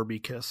boy will never be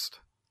kissed.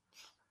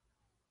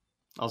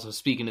 Also,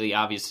 speaking of the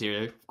obvious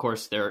here, of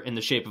course, they're in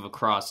the shape of a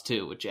cross,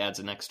 too, which adds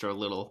an extra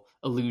little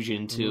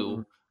allusion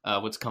to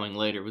what's coming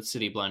later with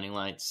City Blinding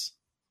Lights.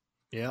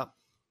 Yeah.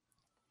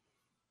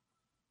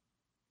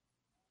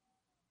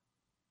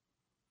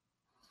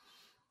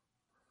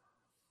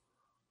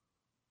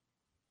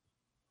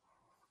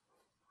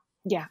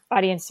 Yeah,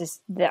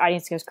 the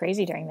audience goes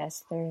crazy during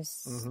this.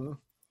 There's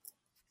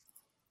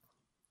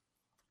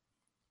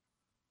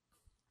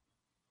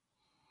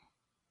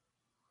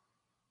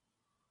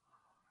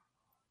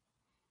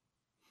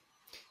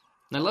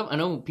And I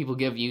know people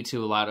give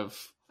U2 a lot of,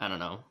 I don't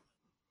know,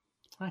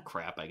 not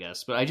crap, I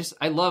guess, but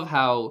I love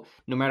how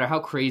no matter how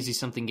crazy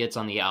something gets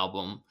on the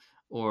album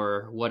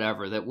or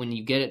whatever, that when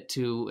you get it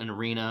to an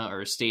arena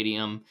or a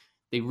stadium,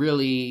 they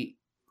really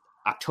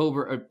a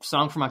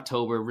song from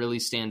October really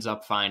stands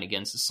up fine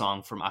against a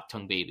song from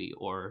Achtung Baby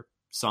or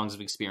Songs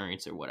of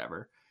Experience or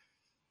whatever.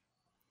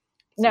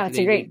 It's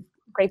a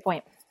great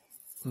point.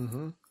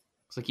 Mm-hmm.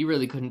 It's like you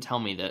really couldn't tell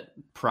me that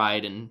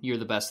Pride and You're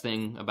the Best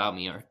Thing About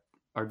Me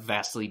are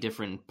vastly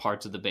different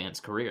parts of the band's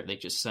career. They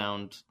just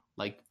sound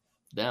like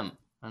them.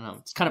 I don't know.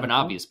 It's kind of an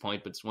obvious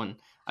point, but it's one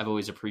I've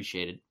always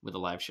appreciated with the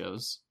live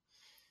shows.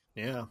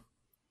 Yeah.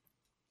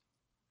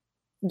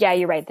 Yeah,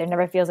 you're right. There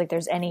never feels like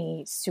there's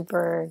any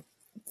super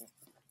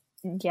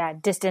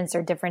distance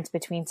or difference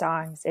between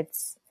songs.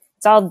 It's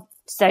all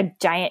just a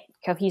giant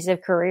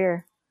cohesive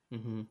career.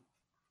 Mm-hmm.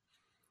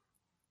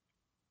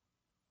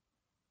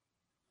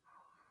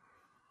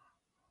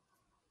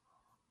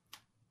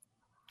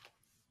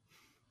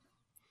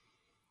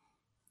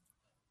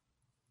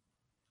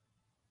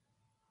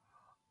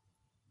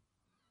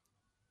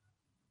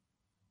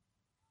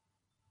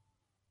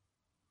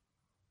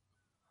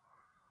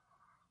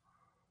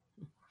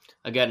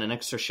 Again, an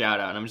extra shout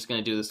out. I'm just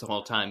going to do this the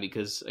whole time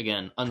because,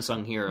 again,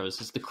 Unsung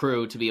Heroes is the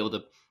crew to be able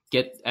to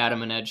get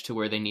Adam and Edge to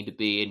where they need to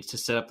be and to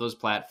set up those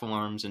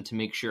platforms and to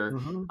make sure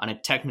on a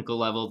technical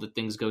level that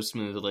things go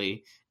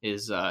smoothly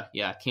is,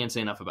 can't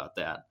say enough about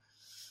that.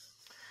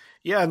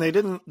 Yeah, and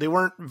they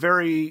weren't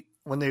very,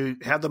 when they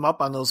had them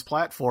up on those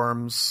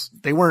platforms,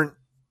 they weren't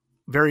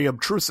very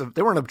obtrusive.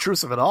 They weren't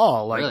obtrusive at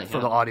all, the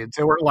audience.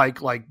 They weren't like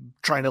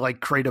trying to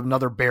create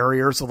another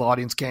barrier so the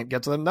audience can't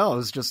get to them. No,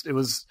 it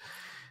was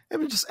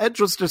Edge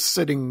was just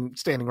standing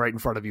right in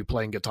front of you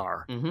playing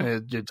guitar,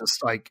 and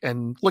just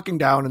and looking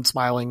down and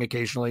smiling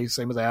occasionally.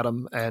 Same with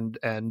Adam, and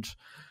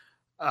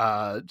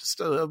just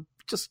a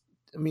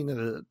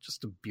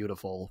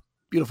beautiful,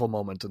 beautiful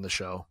moment in the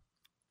show.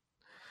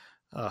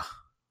 I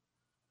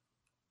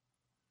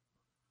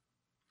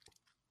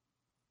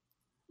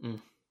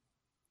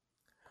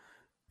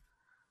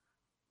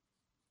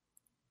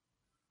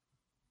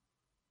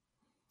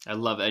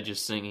love Edge's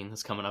singing.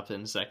 That's coming up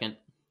in a second.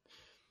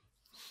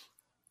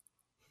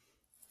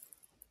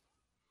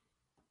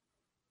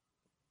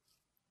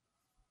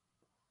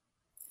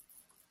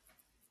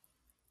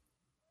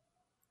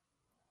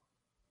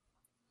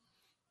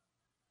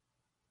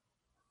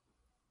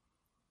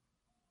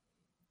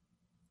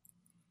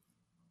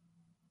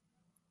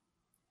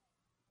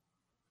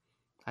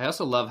 I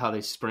also love how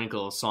they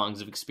sprinkle songs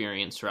of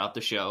experience throughout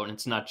the show, and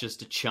it's not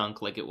just a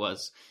chunk like it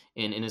was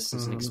in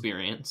Innocence and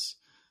Experience.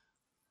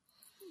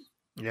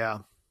 Yeah.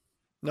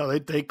 No,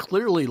 they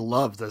clearly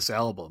love this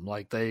album.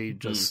 They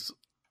just,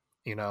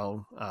 and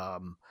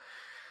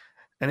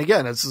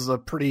again, this is a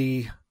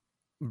pretty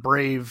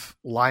brave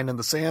line in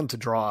the sand to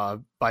draw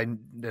by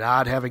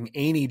not having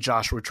any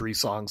Joshua Tree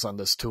songs on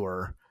this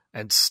tour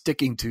and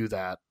sticking to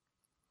that.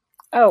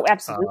 Oh,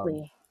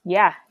 absolutely.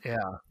 Yeah.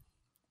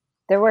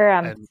 There were,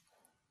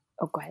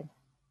 oh, go ahead.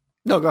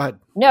 No, go ahead.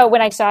 No,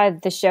 when I saw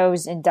the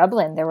shows in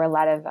Dublin, there were a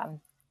lot of,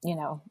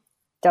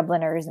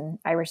 Dubliners and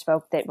Irish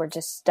folk that were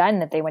just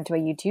stunned that they went to a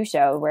U2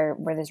 show where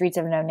the Streets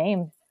of No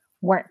Name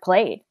weren't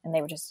played. And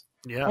they were just,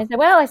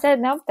 I said,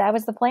 nope, that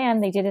was the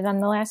plan. They did it on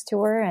the last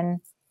tour.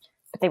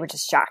 But they were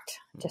just shocked,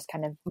 just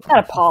kind of,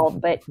 not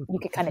appalled, but you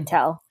could kind of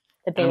tell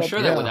that they I'm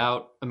sure that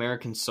without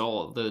American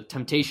Soul, the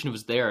temptation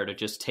was there to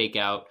just take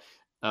out,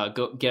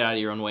 get out of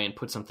your own way and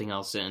put something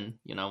else in,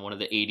 one of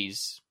the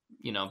 80s,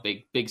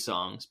 big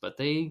songs, but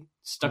they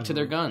stuck to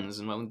their guns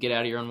and went Get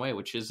Out of Your Own Way,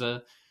 which is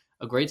a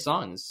great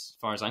song as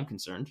far as I'm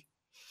concerned.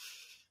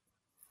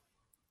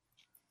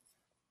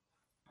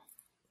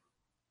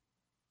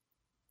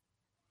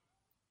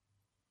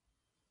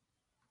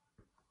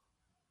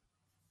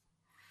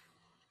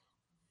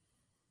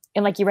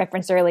 And like you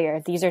referenced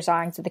earlier, these are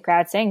songs that the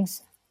crowd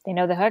sings. They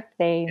know the hook.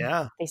 They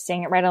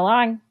sing it right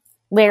along.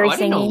 Larry I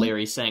singing. didn't know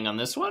Larry sang on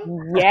this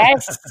one.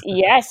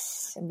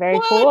 Yes. Very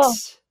cool.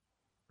 See,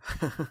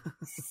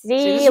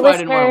 this is why I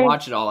didn't want to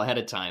watch it all ahead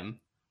of time.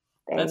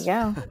 There you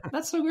go.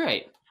 That's so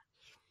great.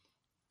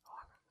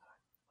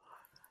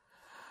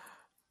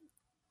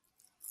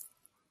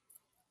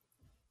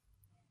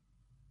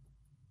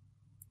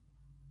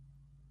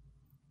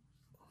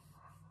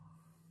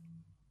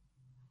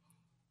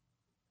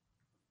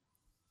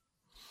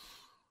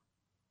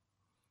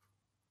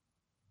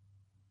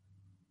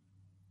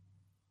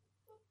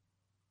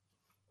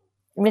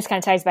 And this kind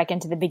of ties back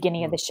into the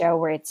beginning of the show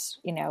where it's,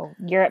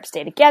 Europe,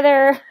 stay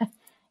together,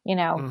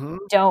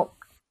 don't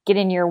get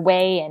in your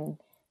way and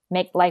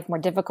make life more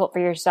difficult for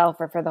yourself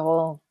or for the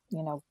whole,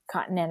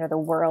 continent or the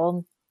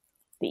world.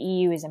 The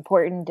EU is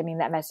important. I mean,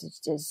 that message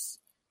is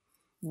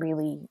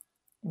really,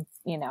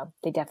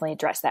 they definitely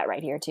address that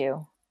right here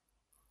too.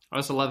 I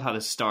also love how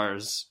the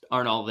stars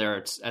aren't all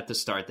there at the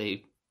start.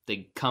 They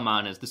come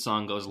on as the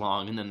song goes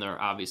along, and then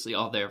they're obviously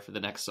all there for the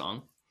next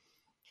song.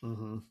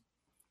 Mm-hmm.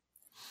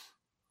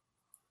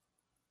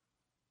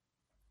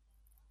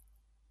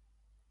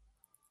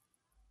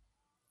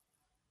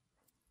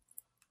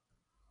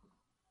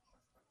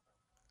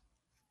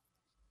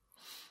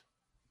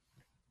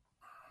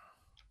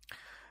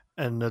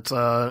 And it's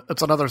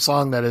another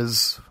song that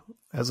has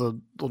a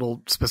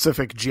little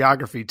specific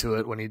geography to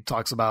it when he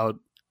talks about,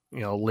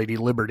 Lady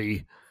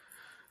Liberty.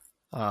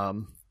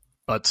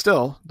 But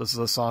still, this is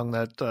a song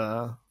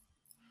that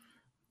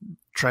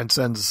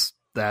transcends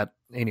that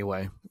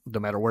anyway,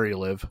 no matter where you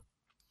live.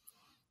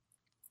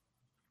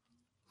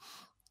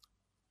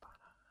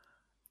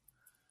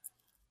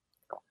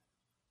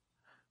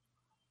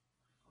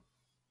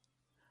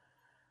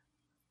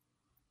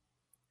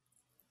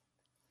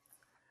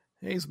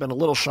 He's been a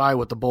little shy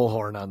with the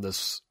bullhorn on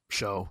this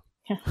show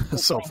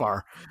so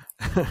far.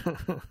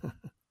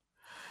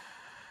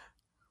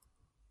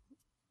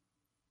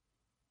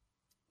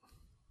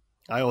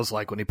 I always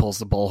like when he pulls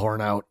the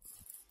bullhorn out,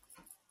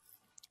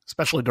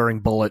 especially during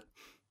Bullet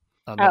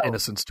on the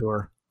Innocence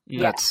tour.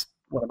 Yeah. That's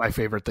one of my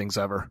favorite things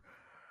ever.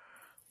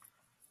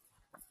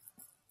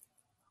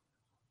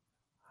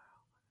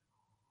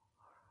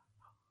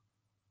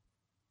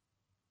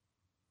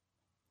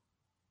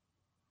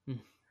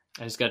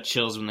 I just got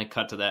chills when they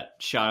cut to that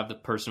shot of the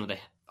person with a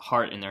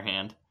heart in their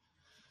hand.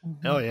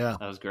 Mm-hmm. Oh, yeah.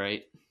 That was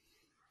great.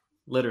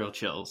 Literal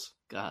chills.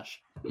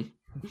 Gosh.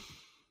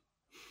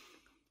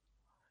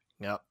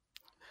 Yeah.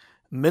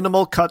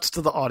 Minimal cuts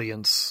to the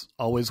audience.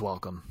 Always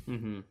welcome.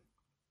 Mm-hmm.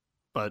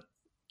 But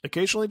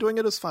occasionally doing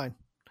it is fine.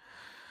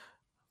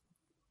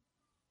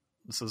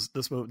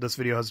 This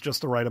video has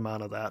just the right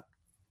amount of that.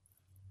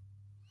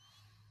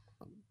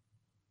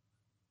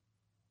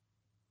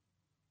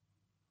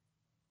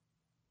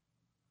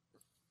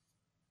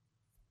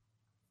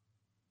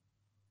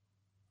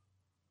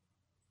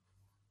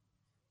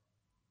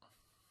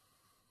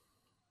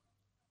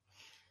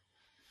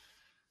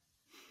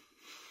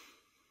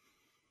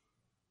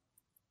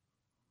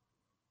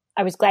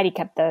 I was glad he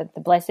kept the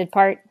blessed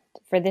part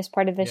for this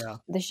part of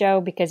the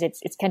show because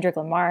it's Kendrick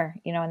Lamar,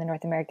 in the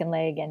North American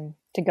leg and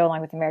to go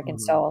along with American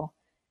Soul.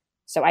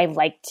 So I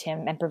liked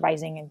him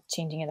improvising and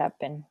changing it up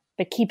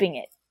but keeping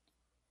it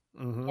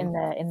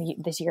in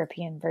this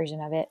European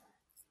version of it.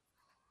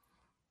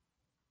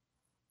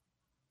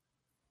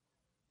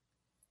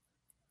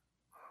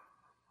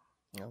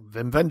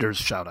 Wim Wenders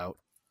shout out.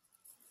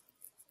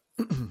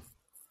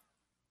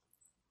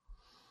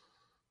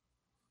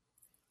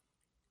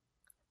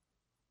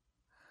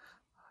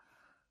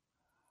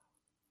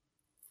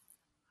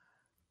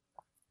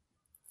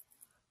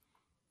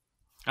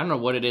 I don't know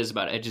what it is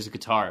about Edge's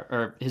guitar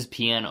or his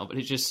piano, but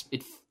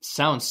it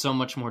sounds so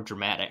much more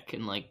dramatic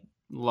and like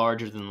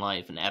larger than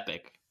life and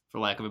epic, for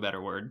lack of a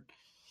better word.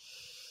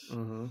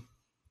 Mm-hmm.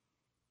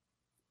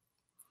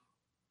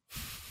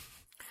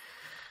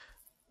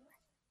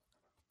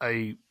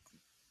 I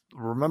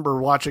remember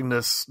watching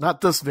this,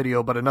 not this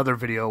video, but another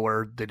video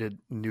where they did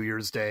New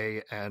Year's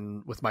Day,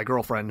 and with my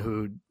girlfriend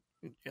who,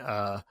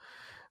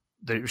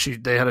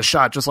 they had a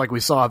shot just like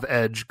we saw of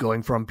Edge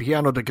going from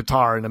piano to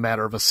guitar in a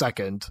matter of a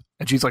second.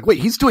 And she's like, wait,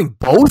 he's doing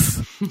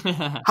both?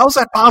 How's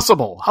that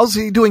possible? How's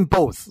he doing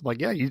both?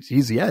 Like, yeah,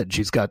 he's the Edge.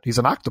 He's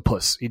an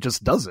octopus. He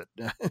just does it.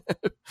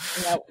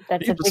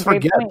 That's you just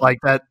forget like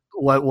that.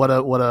 What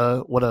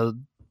a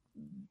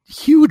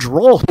huge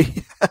role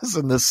he has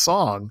in this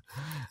song.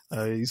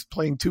 He's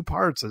playing two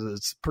parts.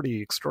 It's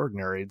pretty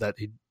extraordinary that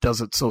he does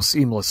it so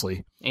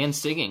seamlessly. And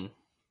singing.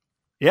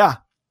 Yeah.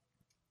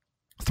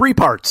 Three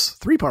parts.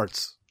 Three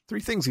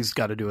things he's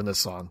got to do in this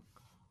song.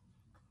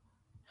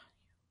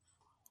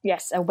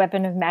 Yes, a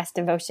weapon of mass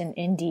devotion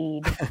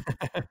indeed.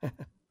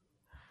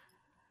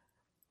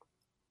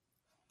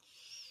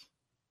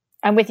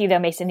 I'm with you though,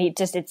 Mason.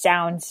 It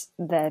sounds,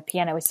 the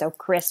piano is so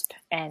crisp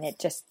and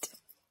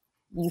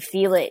you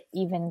feel it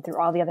even through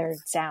all the other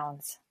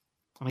sounds.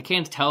 I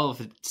can't tell if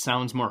it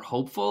sounds more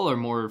hopeful or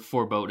more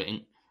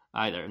foreboding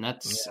either. And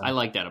I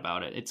like that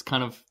about it. It's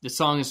kind of, the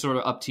song is sort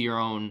of up to your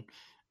own,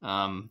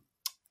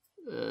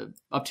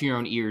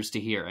 ears to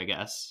hear, I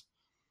guess.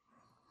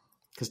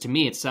 Because to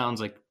me, it sounds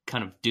like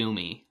kind of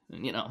doomy,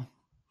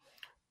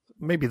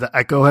 Maybe the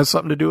echo has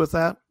something to do with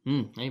that.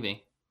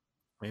 Maybe.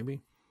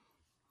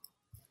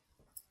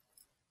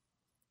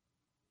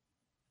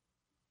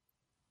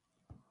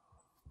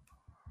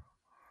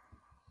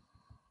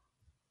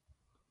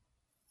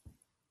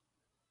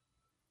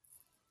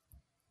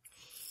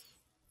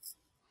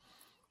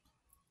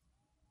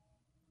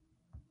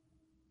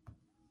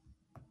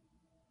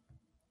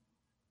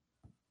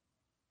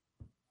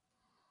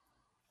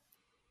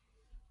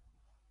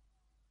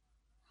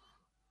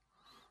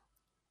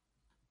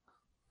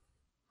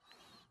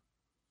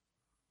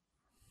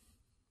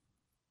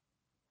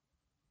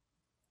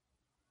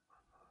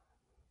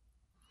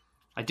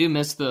 I do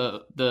miss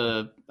the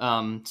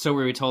So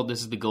We Were Told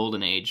This Is the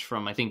Golden Age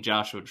from, I think,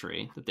 Joshua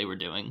Tree that they were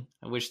doing.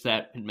 I wish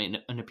that had made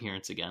an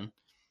appearance again.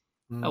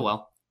 Oh,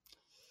 well.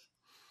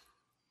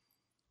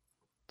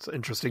 It's an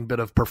interesting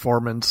bit of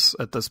performance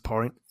at this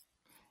point.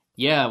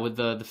 Yeah, with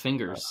the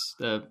fingers.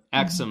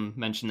 Axum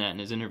mentioned that in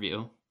his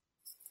interview.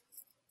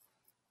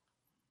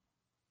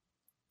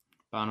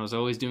 Bono's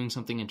always doing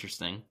something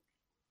interesting.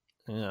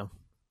 Yeah.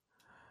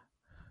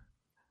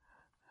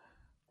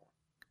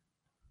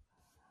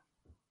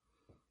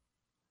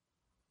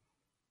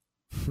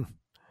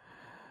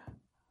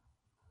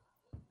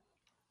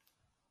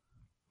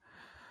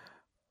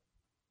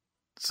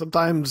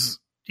 Sometimes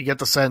you get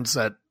the sense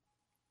that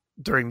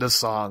during this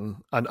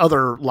song, on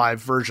other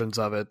live versions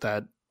of it,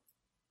 that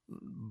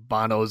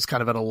Bono is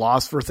kind of at a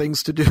loss for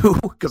things to do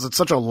because it's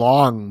such a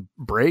long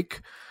break.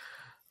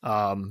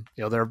 There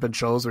have been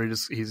shows where it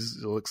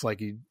looks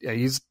like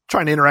he's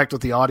trying to interact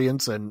with the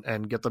audience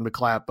and get them to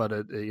clap, but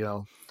I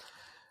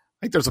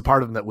think there's a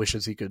part of him that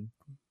wishes he could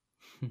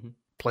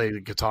play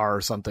the guitar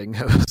or something,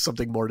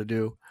 something more to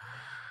do.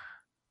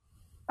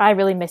 I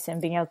really miss him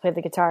being able to play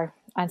the guitar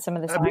on some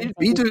of the songs.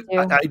 Me too.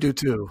 I do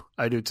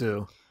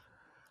too.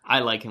 I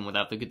like him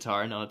without the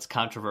guitar. No, it's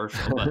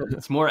controversial, but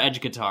it's more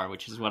edge guitar,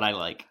 which is what I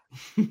like.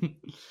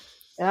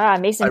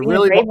 Mason being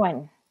a brave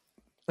one.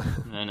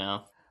 I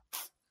know.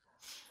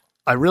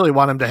 I really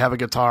want him to have a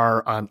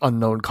guitar on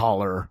Unknown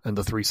Caller in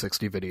the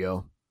 360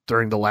 video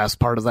during the last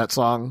part of that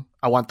song.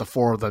 I want the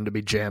four of them to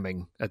be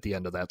jamming at the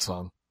end of that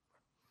song.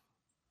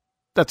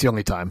 That's the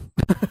only time.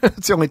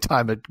 It's the only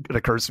time it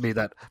occurs to me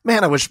that,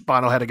 man, I wish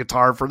Bono had a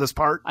guitar for this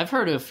part. I've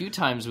heard a few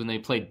times when they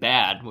played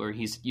Bad where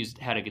he's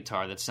had a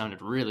guitar that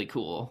sounded really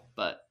cool,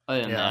 but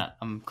other than that,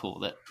 I'm cool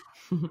with it.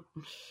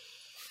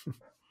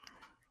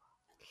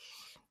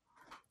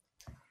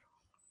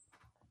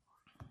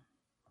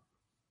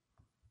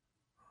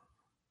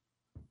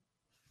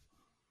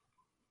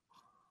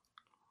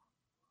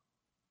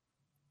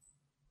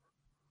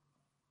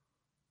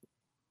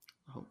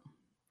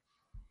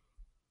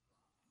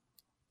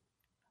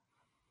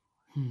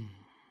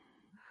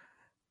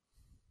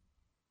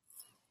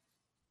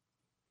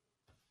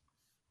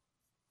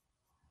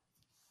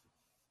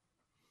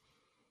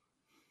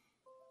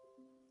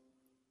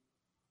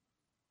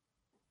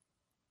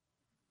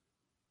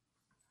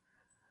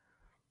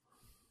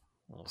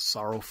 A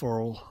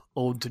sorrowful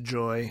ode to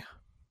joy.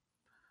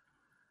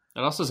 It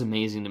also is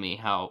amazing to me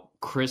how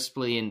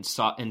crisply and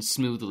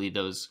smoothly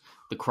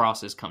the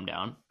crosses come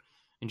down,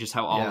 and just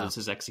how all of this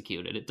is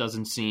executed. It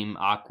doesn't seem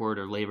awkward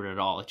or labored at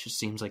all. It just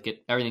seems like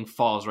everything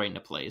falls right into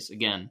place.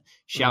 Again,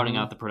 shouting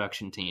out the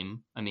production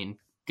team. I mean,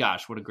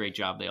 gosh, what a great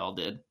job they all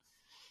did.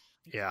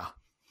 Yeah.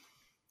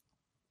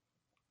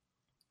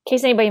 In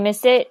case anybody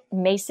missed it,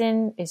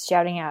 Mason is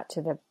shouting out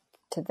to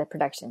the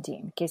production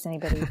team. In case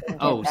anybody didn't get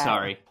that.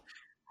 Sorry.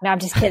 No, I'm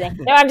just kidding.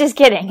 I'm just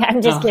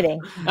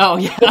kidding. Oh,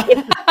 yeah.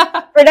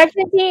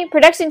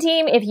 Production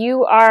team, if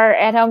you are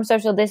at home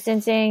social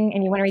distancing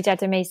and you want to reach out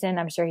to Mason,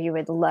 I'm sure he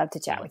would love to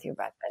chat with you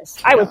about this.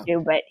 I would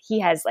too, but he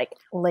has like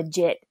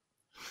legit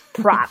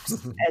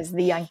props, as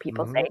the young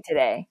people say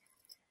today,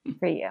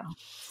 for you.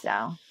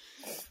 So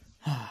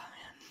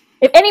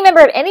if any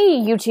member of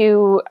any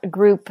U2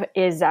 group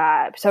is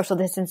social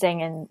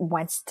distancing and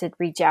wants to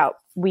reach out,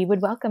 we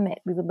would welcome it.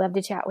 We would love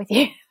to chat with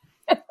you.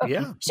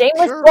 Yeah.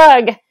 Shameless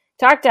plug.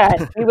 Talk to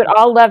us. We would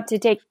all love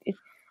to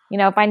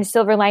find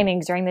silver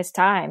linings during this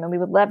time, and we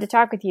would love to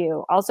talk with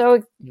you.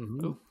 Also,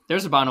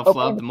 there's a Bono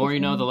flub. The more you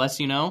know, the less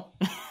you know.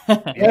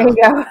 There you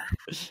go.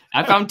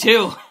 I found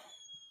two.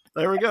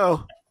 There we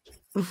go.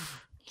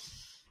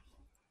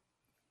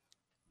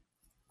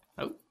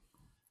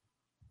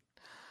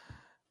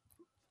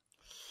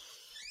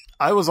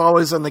 I was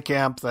always in the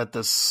camp that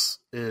this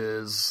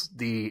is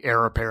the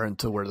heir apparent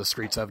to Where the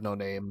Streets Have No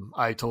Name.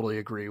 I totally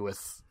agree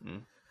with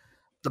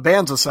the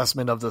band's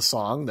assessment of this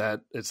song,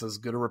 that it's as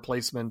good a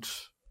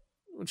replacement,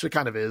 which it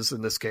kind of is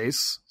in this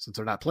case, since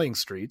they're not playing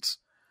Streets.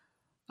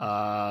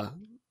 I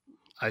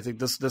think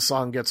this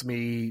song gets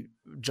me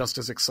just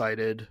as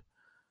excited.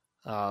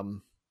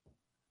 And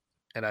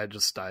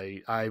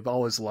I've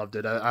always loved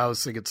it. I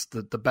always think it's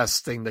the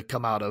best thing to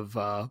come out of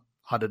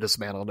How to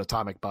Dismantle an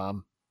Atomic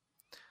Bomb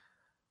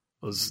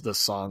was this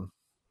song.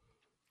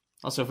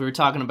 Also, if we were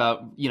talking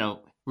about,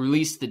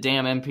 release the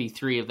damn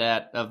MP3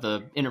 of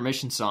the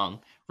intermission song,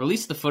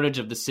 release the footage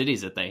of the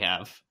cities that they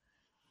have.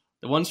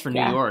 The ones for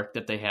New York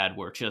that they had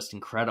were just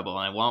incredible,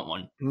 and I want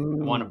one. I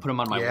want to put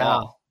them on my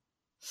wall.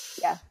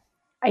 Yeah,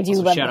 I do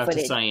also, love shout the out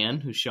footage. to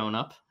Cyan, who's shown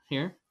up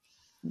here.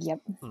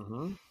 Yep.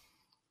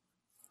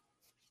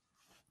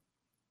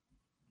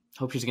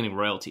 Hope she's getting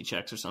royalty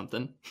checks or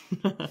something.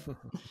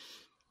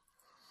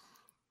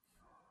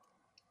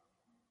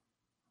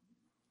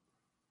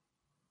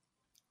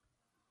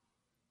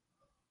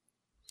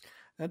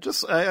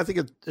 I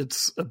think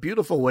it's a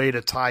beautiful way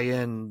to tie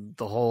in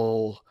the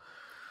whole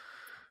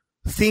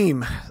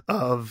theme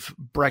of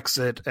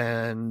Brexit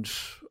and,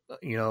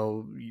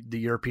 the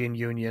European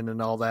Union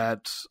and all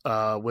that,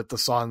 with the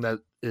song that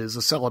is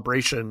a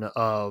celebration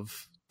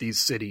of these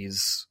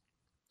cities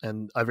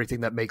and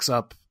everything that makes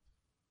up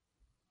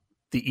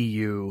the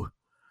EU,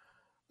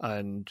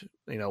 and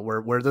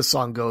where this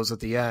song goes at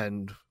the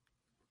end,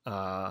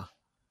 at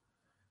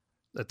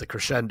the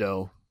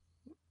crescendo,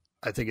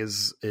 I think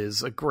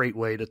is a great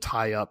way to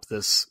tie up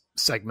this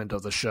segment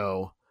of the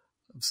show.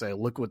 Say,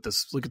 look at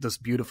this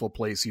beautiful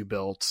place you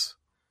built.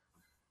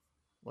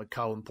 Look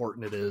how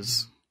important it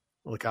is.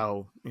 Look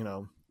how,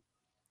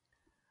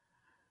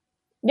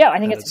 Yeah, I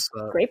think it's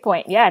a great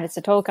point. Yeah, and it's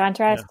a total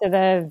contrast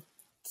to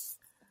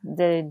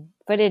the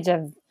footage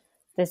of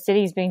the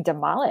cities being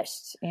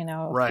demolished,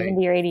 right.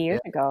 70 or 80 years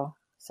ago.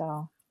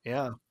 So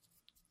yeah.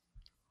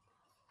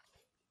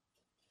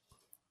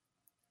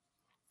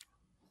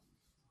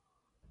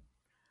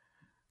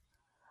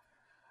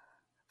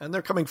 And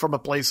they're coming from a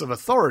place of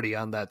authority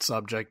on that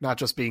subject, not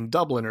just being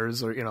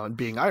Dubliners or and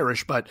being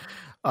Irish, but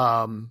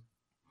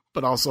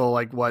also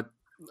like what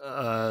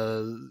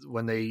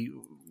when they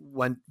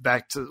went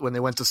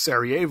to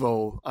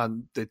Sarajevo,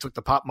 they took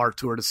the Pop Mart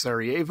tour to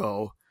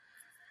Sarajevo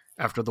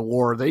after the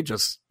war they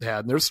just had,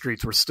 and their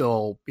streets were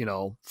still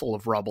full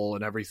of rubble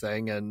and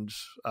everything, and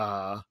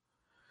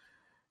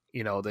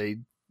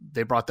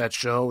they brought that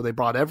show, they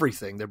brought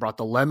everything, they brought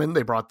the lemon,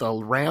 they brought the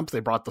ramp, they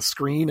brought the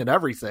screen and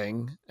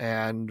everything,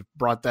 and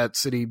brought that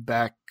city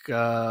back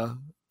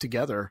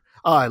together.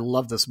 I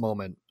love this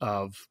moment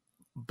of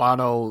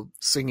Bono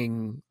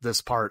singing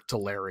this part to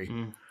Larry.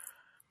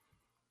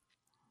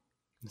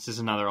 This is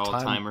another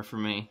all-timer for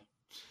me.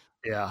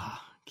 Yeah.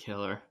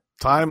 Killer.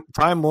 Time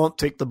won't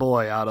take the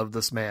boy out of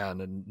this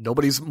man, and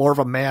nobody's more of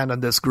a man in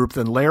this group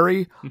than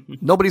Larry.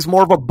 Nobody's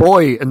more of a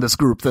boy in this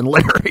group than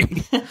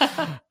Larry.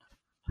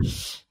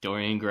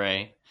 Dorian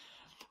Gray.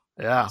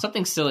 Yeah.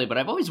 Something silly, but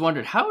I've always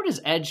wondered, how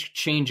does Edge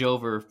change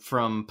over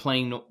from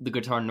playing the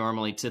guitar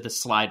normally to the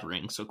slide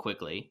ring so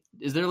quickly?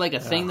 Is there like a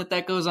thing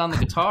that goes on the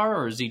guitar,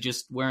 or is he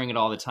just wearing it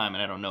all the time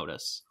and I don't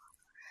notice?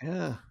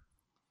 Yeah.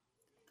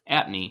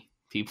 At me,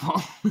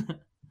 people.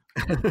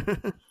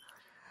 Because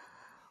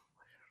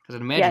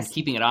I'd imagine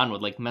keeping it on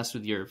would like mess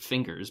with your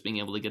fingers, being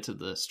able to get to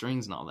the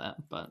strings and all that,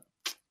 but...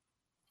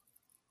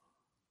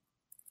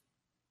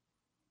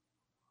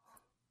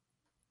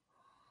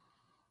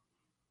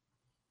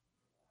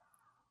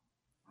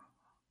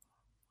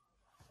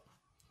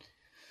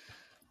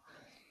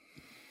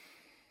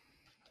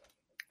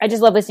 I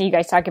just love listening to you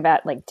guys talk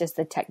about like just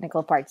the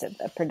technical parts of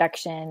the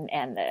production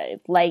and the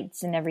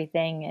lights and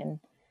everything. And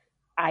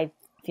I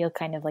feel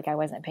kind of like I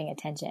wasn't paying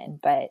attention,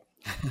 but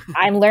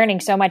I'm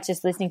learning so much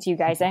just listening to you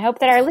guys. I hope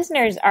that our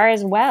listeners are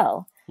as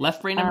well.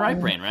 Left brain and right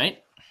brain,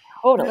 right?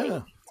 Totally.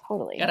 Yeah.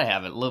 Totally. Gotta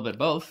have it. A little bit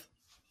both.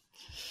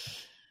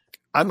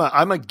 I'm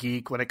a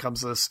geek when it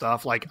comes to this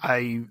stuff. Like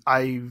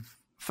I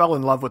fell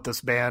in love with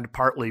this band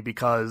partly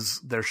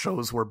because their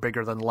shows were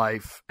bigger than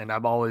life, and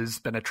I've always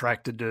been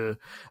attracted to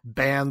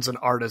bands and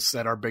artists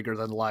that are bigger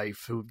than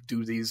life who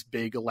do these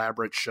big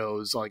elaborate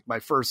shows. Like my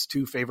first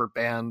two favorite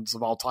bands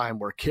of all time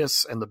were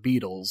Kiss and the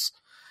Beatles,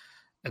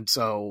 and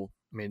so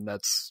I mean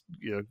that's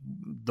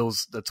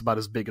that's about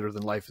as bigger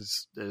than life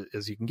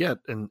as you can get,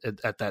 and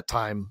at that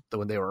time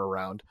when they were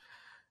around.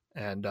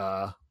 And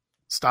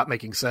Stop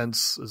Making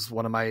Sense is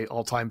one of my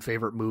all-time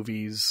favorite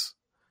movies.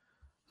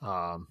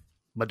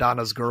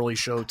 Madonna's Girly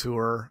Show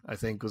tour, I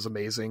think, was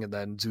amazing. And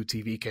then Zoo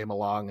TV came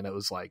along, and it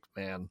was like,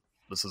 man,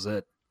 this is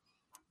it.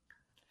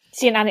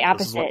 See, and on the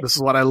opposite. This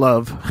is what I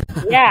love.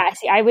 Yeah.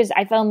 See,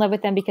 I fell in love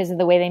with them because of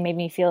the way they made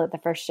me feel at the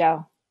first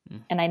show.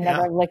 And I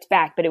never looked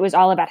back, but it was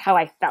all about how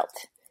I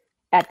felt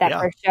at that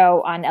first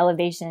show on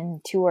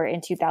Elevation tour in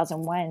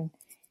 2001.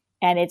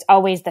 And it's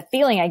always the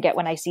feeling I get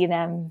when I see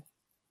them.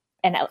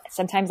 And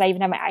sometimes I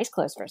even have my eyes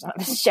closed for some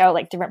of the show,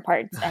 like different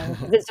parts. And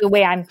this is the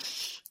way I'm,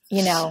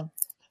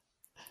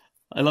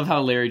 I love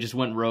how Larry just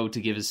went rogue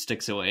to give his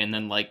sticks away and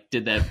then like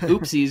did that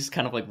oopsies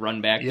kind of like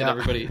run back that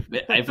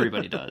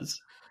everybody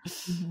does.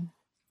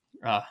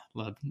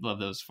 Love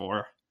those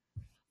four.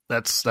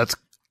 That's a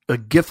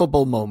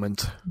gifable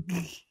moment.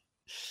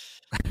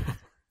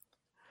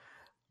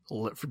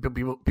 For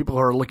people who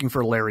are looking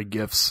for Larry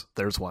gifts,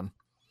 there's one.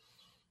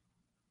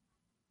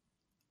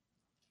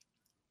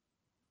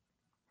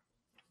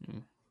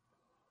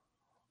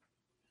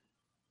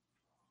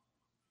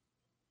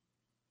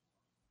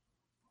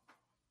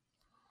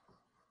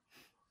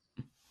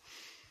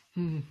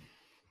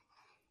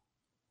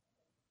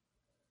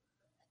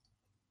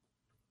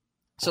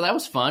 So that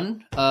was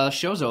fun.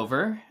 Show's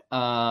over. Wait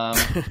a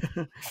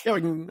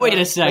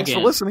second. Thanks for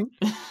listening.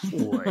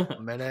 Wait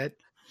a minute.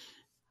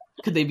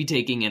 Could they be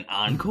taking an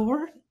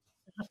encore?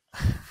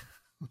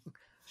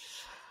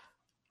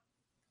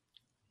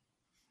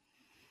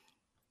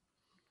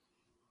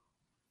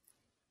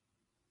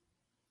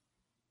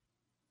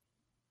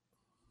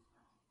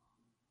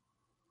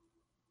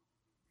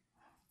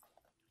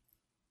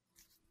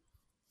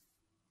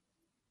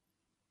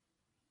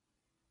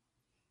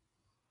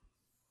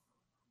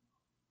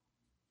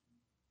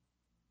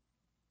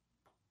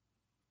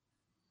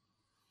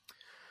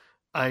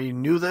 I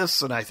knew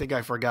this, and I think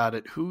I forgot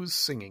it. Who's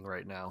singing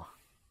right now?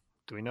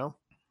 Do we know?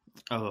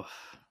 Oh,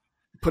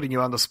 putting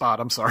you on the spot.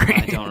 I'm sorry.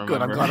 I don't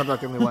Good. I'm remember. glad I'm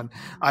not the only one.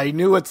 I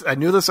knew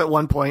this at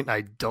one point. And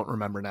I don't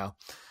remember now.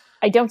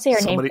 I don't say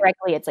her name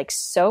correctly. It's like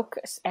Soak,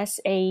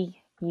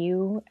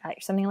 S-A-U,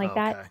 something like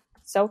that.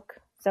 Soak.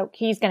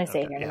 He's going to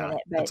say it here in a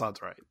minute. But that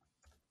sounds right.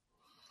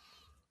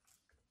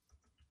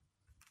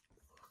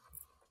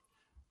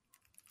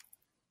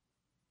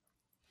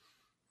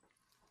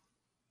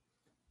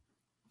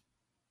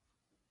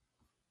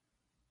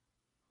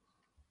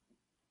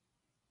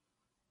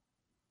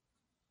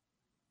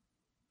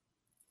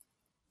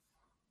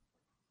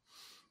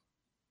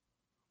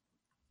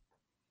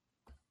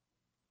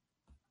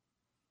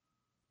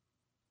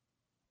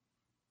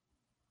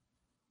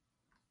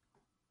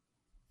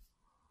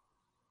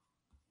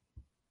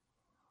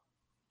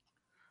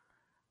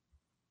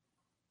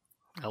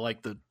 I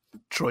like the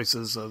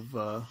choices of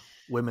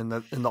women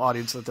that in the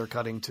audience that they're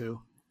cutting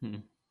to.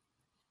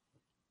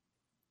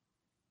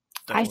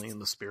 Definitely in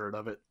the spirit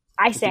of it.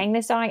 I sang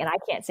this song, and I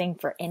can't sing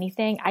for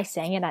anything. I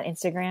sang it on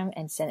Instagram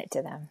and sent it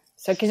to them.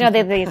 So, because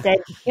they said,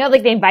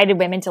 like they invited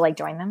women to like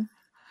join them,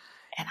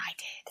 and I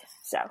did.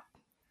 So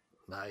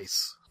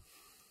nice.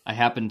 I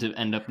happened to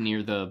end up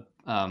near the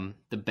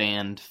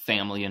band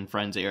family and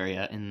friends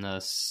area in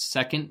the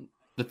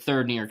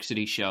third New York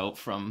City show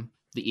from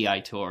the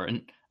EI tour,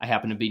 and I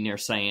happened to be near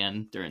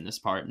Cyan during this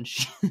part, and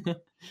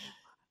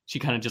she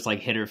kind of just like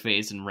hit her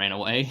face and ran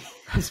away.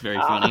 It's very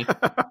funny.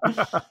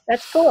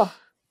 That's cool.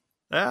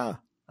 Yeah,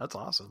 that's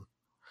awesome.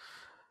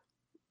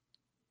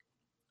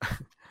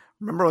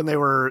 Remember when they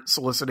were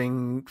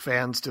soliciting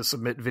fans to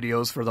submit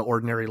videos for the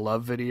Ordinary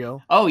Love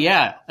video? Oh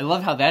yeah, I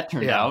love how that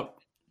turned out.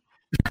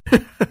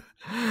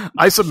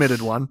 I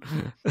submitted one.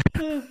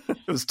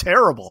 It was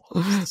terrible.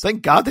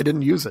 Thank God they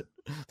didn't use it.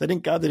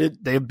 Thank God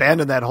they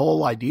abandoned that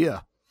whole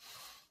idea.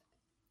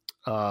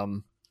 I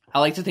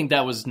like to think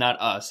that was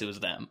not us; it was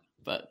them.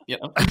 But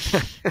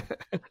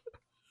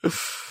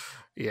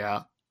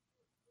yeah.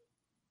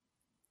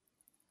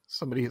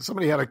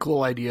 Somebody had a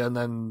cool idea and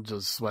then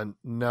just went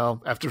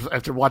no.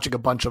 After watching a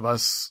bunch of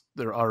us,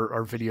 there are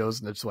our videos,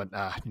 and they just went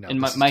no. And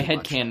my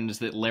headcanon is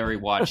that Larry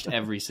watched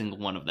every single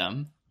one of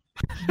them.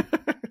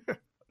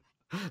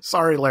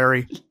 Sorry,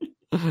 Larry.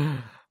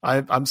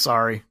 I'm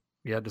sorry.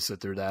 You had to sit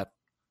through that.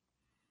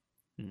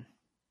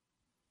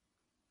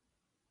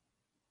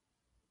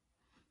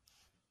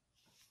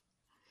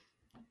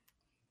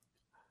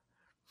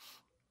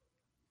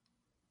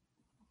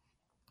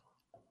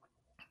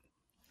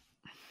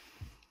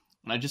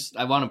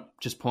 I want to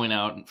just point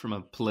out from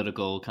a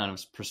political kind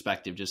of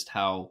perspective just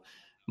how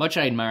much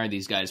I admire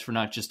these guys for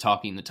not just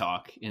talking the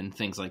talk in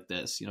things like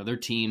this. Their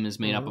team is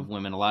made up of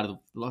women, a lot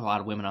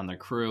of women on their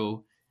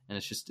crew, and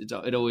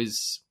it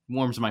always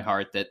warms my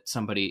heart that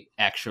somebody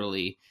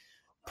actually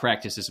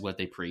practices what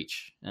they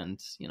preach. And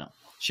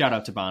shout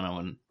out to Bono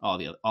and all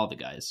the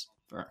guys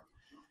for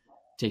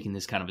taking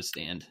this kind of a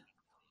stand.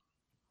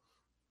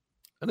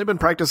 And they've been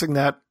practicing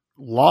that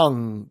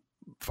long.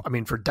 I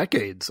mean, for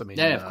decades. I mean,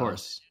 yeah, of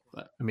course.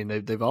 But I mean,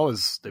 they've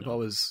always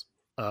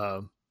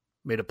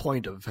made a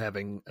point of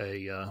having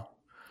a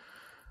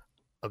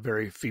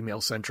very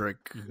female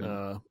centric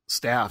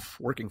staff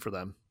working for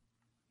them,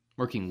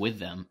 working with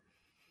them.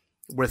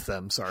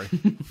 Sorry.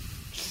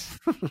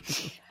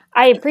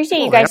 I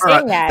appreciate you guys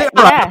saying that.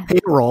 Yeah,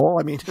 payroll.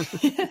 I mean,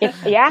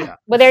 yeah.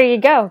 Well, there you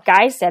go.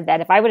 Guys said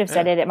that. If I would have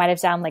said it might have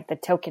sounded like the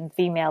token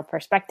female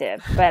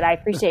perspective. But I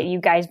appreciate you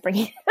guys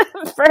bringing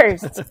it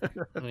first.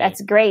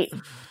 That's great.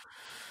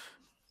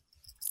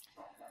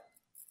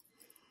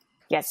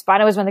 Yes,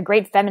 Bono is one of the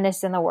great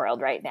feminists in the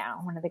world right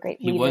now. One of the great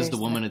leaders. He was the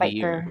woman of the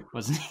year,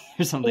 wasn't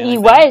he? Or something he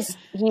like was.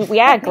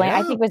 That.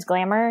 I think it was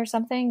Glamour or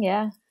something.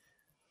 Yeah.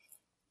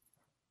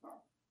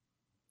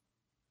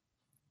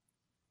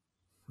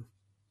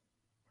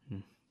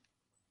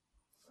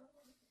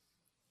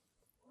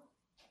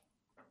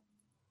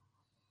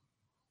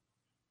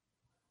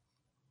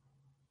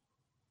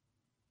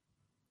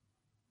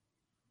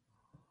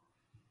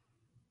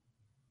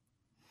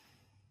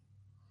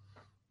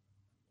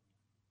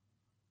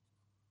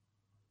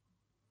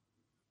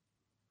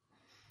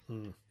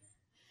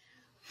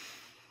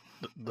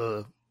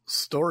 The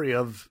story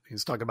of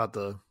he's talking about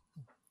the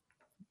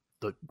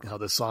how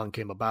this song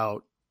came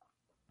about,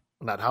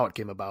 not how it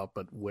came about,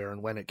 but where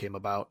and when it came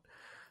about,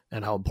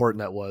 and how important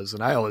that was.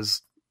 And I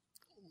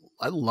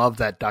love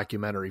that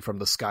documentary From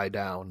the Sky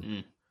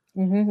Down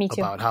me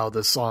too. about how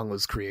this song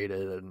was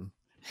created, and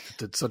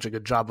did such a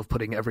good job of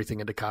putting everything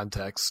into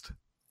context.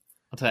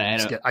 I'll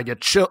tell you, I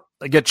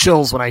get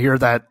chills when I hear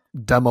that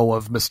demo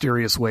of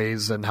Mysterious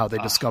Ways and how they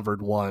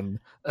discovered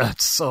one.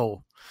 It's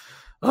so.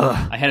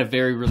 I had a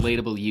very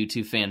relatable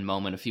U2 fan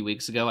moment a few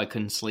weeks ago. I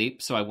couldn't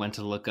sleep, so I went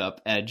to look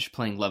up Edge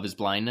playing Love Is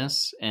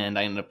Blindness, and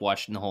I ended up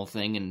watching the whole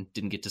thing and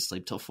didn't get to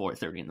sleep till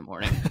 4:30 in the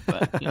morning.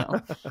 But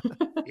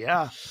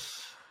yeah.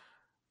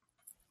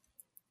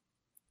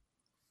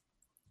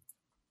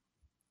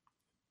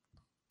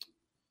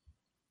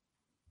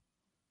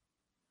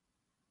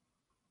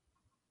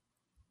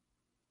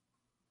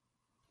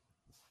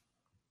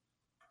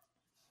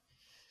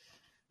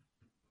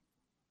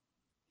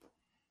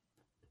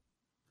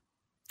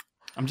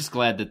 I'm just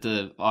glad that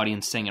the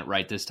audience sang it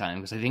right this time,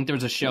 because I think there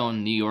was a show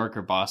in New York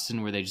or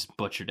Boston where they just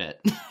butchered it.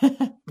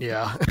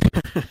 Yeah.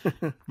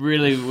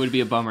 Really would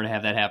be a bummer to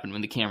have that happen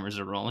when the cameras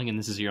are rolling and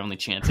this is your only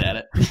chance at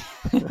it.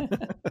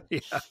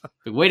 Yeah.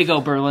 But way to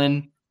go,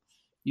 Berlin.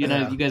 You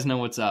guys know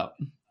what's up.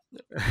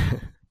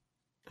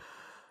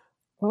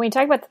 When we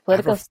talk about the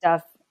political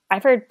stuff,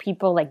 I've heard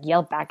people like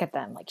yell back at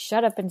them, like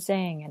 "shut up and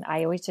sing," and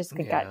I always just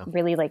got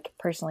really like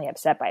personally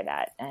upset by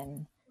that.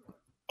 And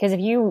because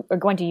if you are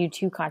going to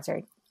U2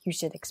 concert, you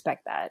should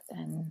expect that,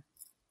 and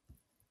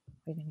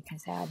it made me kind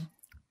of sad.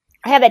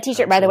 I have that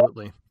T-shirt, by the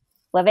way.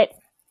 Love it.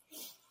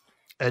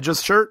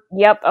 Edge's shirt.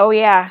 Yep. Oh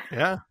yeah.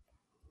 Yeah.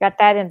 Got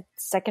that in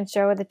second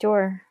show of the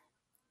tour.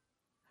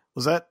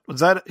 Was that?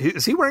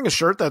 Is he wearing a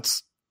shirt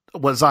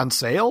was on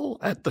sale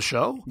at the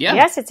show? Yeah.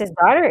 Yes, it's his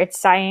daughter. It's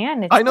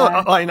Cyan. I know.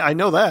 I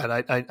know that.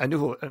 I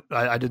knew.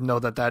 I didn't know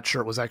that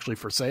shirt was actually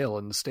for sale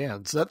in the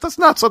stands. That's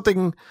not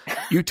something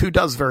U2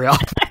 does very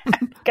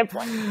often. Good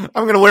point.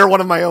 I'm going to wear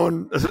one of my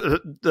own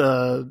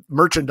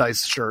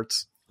merchandise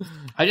shirts.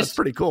 That's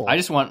pretty cool. I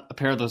just want a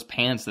pair of those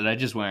pants that I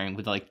just wearing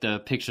with like the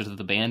pictures of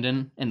the band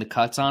in and the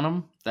cuts on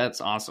them. That's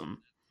awesome.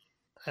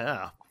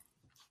 Yeah.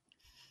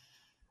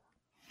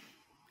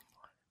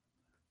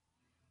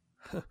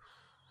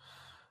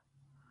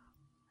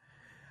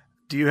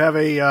 Do you have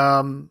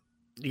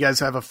you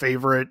guys have a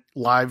favorite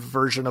live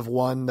version of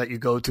One that you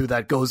go to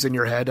that goes in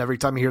your head every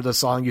time you hear the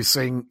song you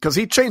sing? Because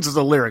he changes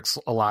the lyrics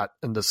a lot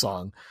in the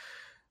song.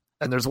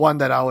 And there's one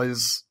that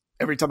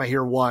every time I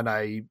hear One,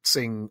 I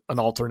sing an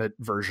alternate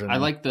version. I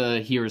like the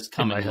Here Is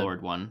Coming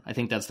Lord one. I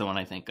think that's the one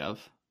I think of.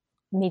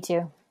 Me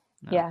too.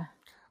 No. Yeah.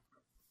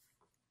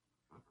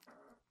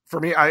 For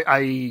me,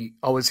 I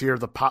always hear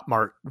the Pop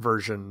Mart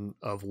version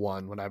of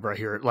One whenever I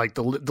hear it. Like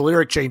the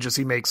lyric changes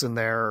he makes in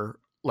there,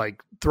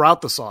 like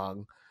throughout the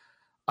song,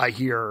 I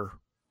hear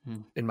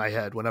in my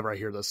head whenever I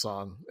hear this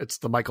song. It's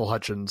the Michael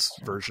Hutchins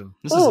version.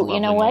 This is a lovely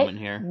moment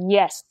here.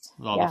 Yes.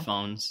 With all the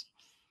phones.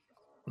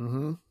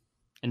 Mm-hmm.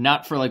 And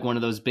not for like one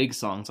of those big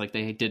songs like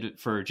they did it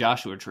for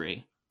Joshua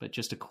Tree, but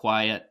just a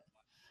quiet,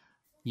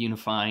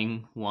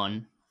 unifying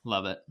one.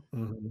 Love it.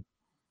 Mm-hmm.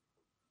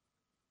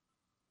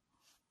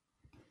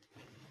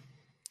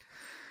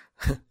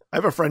 I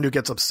have a friend who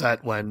gets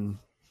upset when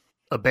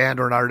a band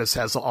or an artist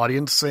has the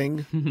audience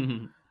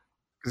sing.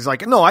 He's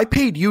like, no, I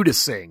paid you to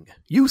sing.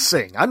 You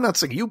sing. I'm not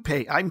singing. You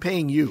pay. I'm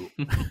paying you.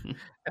 And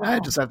I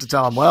just have to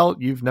tell him, well,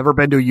 you've never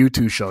been to a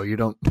U2 show. You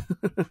don't.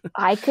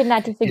 I could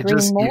not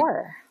disagree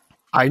more.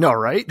 I know,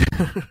 right?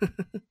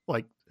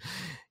 Like,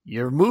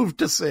 you're moved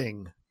to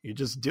sing. You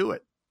just do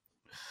it.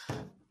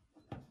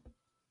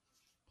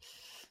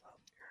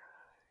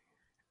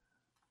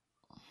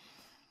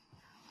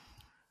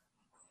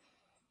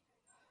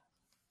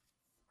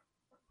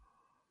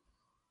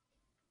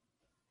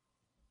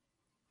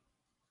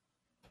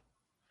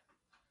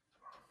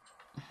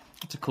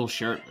 It's a cool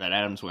shirt that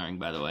Adam's wearing,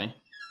 by the way.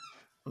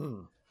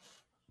 Mm.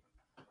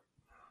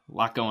 A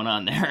lot going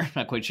on there.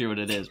 Not quite sure what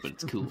it is, but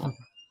it's cool.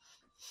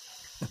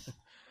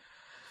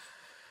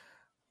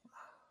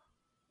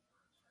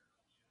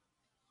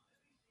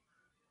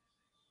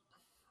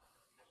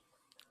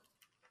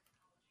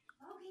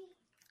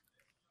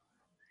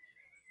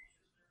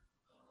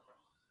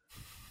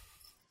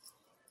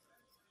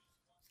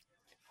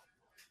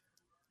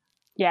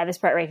 Yeah, this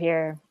part right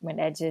here, when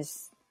Edge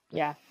is,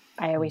 I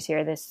always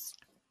hear this.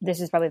 This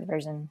is probably the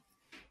version.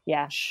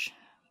 Yeah.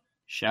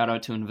 Shout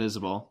out to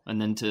Invisible, and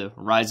then to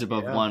Rise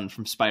Above One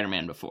from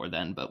Spider-Man before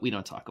then, but we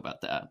don't talk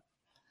about that.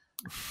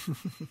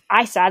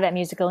 I saw that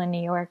musical in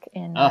New York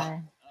in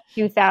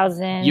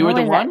 2000. You were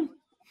the one?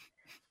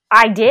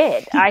 I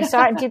did. I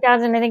saw it in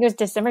 2000. I think it was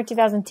December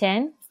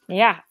 2010.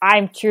 Yeah,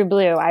 I'm true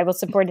blue. I will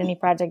support any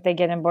project they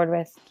get on board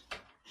with.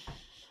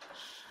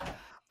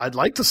 I'd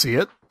like to see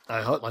it.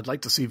 I'd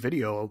like to see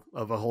video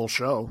of a whole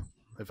show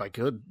if I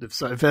could.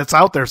 If it's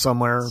out there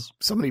somewhere,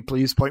 somebody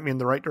please point me in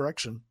the right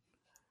direction.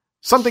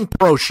 Something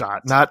pro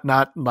shot,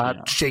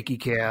 not shaky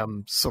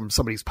cam,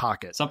 somebody's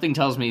pocket. Something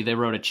tells me they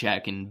wrote a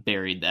check and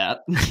buried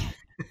that.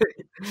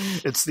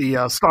 It's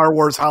the Star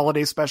Wars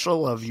holiday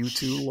special of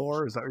U2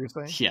 lore. Is that what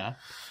you're saying? Yeah.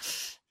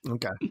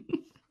 Okay.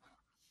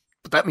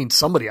 But that means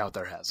somebody out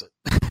there has it.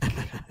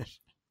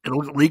 It'll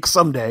leak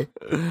someday.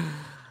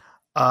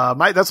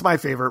 That's my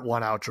favorite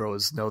one outro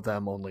is Know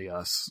Them Only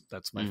Us.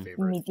 That's my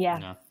favorite.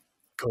 Yeah.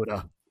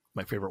 Coda.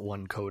 My favorite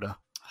one, Coda.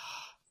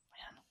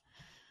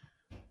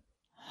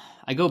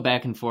 I go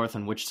back and forth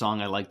on which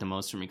song I like the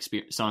most from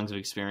Songs of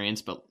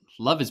Experience, but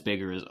Love is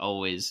Bigger is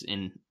always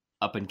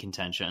up in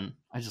contention.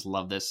 I just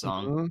love this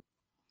song.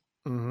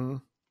 Mm-hmm. Mm-hmm.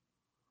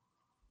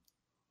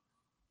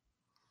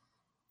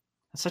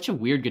 It's such a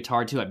weird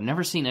guitar too. I've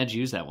never seen Edge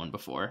use that one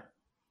before.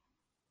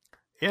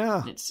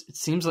 Yeah. It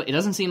seems like it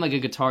doesn't seem like a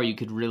guitar you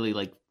could really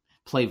like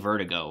play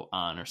Vertigo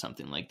on or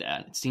something like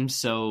that. It seems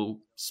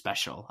so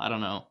special. I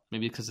don't know.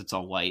 Maybe because it's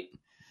all white.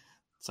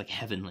 It's like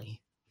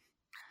heavenly.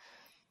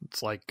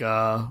 It's like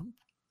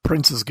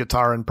Prince's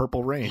guitar in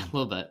Purple Rain. A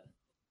little bit.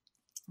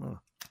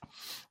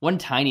 One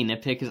tiny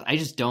nitpick is I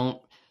just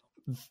don't.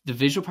 the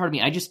visual part of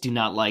me, I just do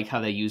not like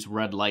how they use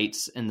red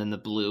lights and then the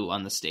blue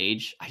on the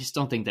stage. I just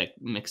don't think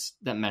that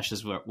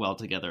meshes well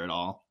together at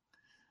all.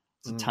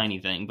 It's a tiny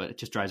thing, but it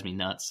just drives me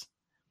nuts.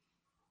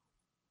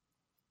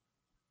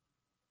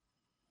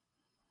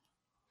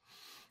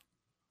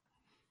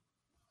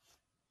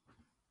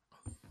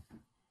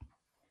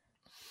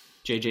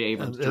 J.J.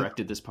 Abrams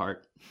directed this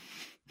part.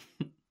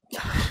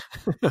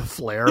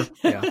 Flair,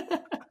 yeah.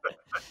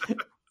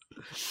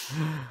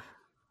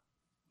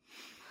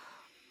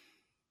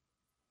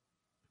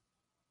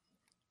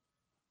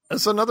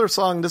 It's another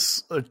song.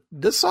 This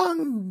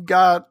song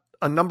got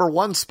a number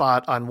 1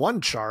 spot on one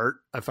chart,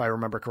 if I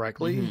remember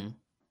correctly. Mm-hmm.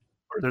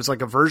 Or there's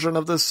like a version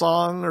of this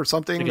song or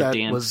something like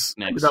that was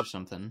mix or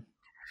something.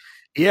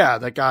 Yeah,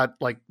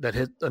 that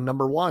hit a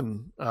number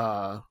 1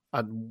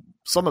 on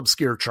some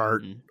obscure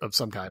chart of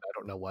some kind. I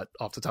don't know what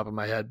off the top of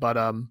my head,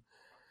 but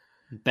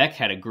Beck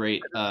had a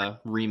great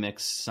remix,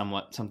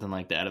 something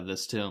like that of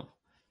this too.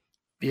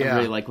 Yeah, I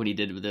really like what he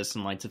did with this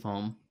in Lights of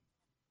Home.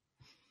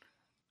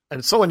 And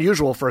it's so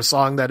unusual for a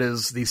song that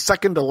is the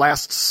second to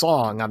last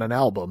song on an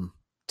album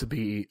to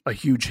be a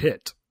huge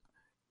hit.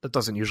 That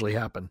doesn't usually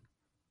happen.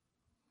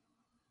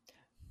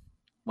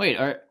 Wait,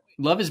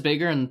 Love is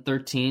Bigger and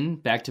 13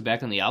 back to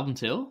back on the album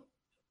too?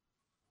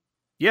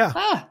 Yeah.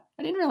 I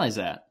didn't realize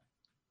that.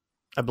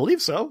 I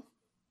believe so.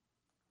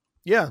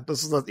 Yeah,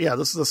 this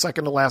is the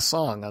second to last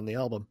song on the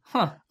album.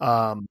 Huh.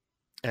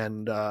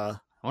 And I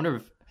wonder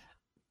if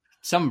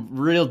some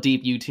real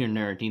deep U2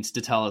 nerd needs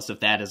to tell us if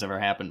that has ever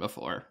happened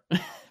before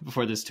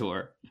this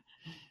tour.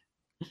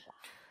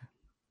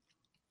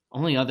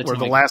 Only other time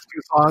the last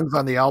 2 songs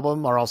on the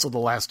album are also the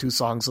last 2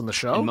 songs on the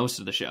show. And most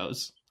of the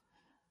shows.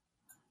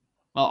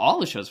 Well, all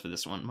the shows for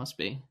this one must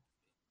be.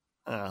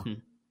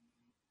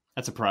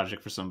 That's a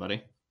project for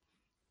somebody.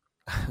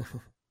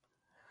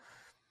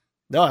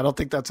 No, I don't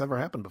think that's ever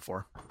happened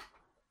before.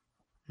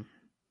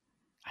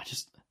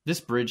 This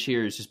bridge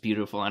here is just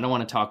beautiful. I don't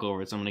want to talk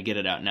over it, so I'm going to get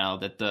it out now.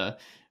 That the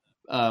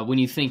When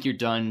You Think You're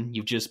Done,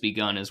 You've Just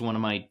Begun is one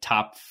of my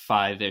top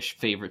 5-ish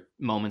favorite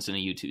moments in a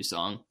U2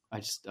 song. I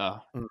just,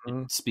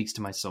 it speaks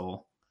to my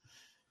soul.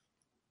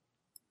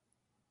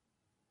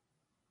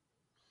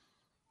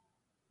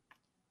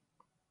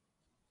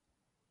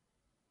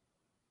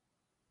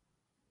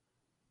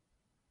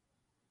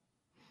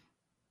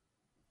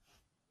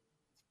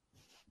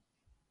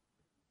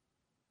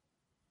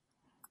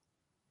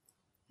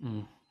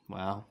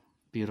 Wow.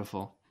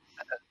 Beautiful.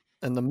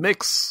 And the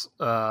mix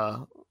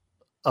of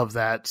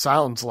that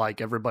sounds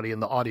like everybody in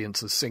the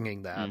audience is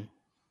singing that.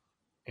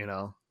 You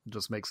know, it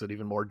just makes it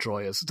even more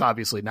joyous. It's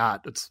obviously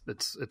not.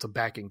 It's a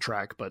backing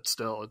track, but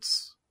still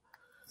it's.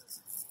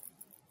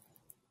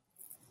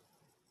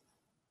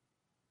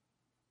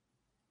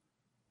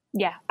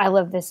 Yeah, I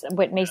love this.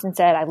 What Mason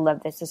said, I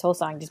love this. This whole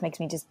song just makes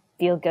me just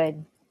feel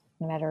good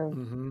no matter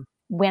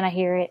when I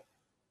hear it.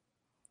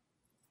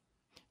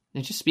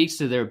 It just speaks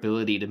to their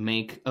ability to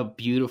make a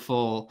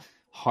beautiful,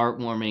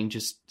 heartwarming,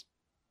 just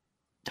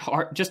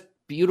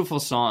beautiful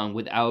song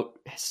without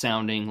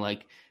sounding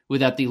like,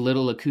 without the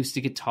little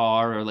acoustic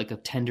guitar or like a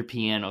tender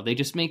piano. They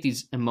just make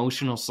these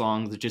emotional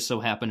songs that just so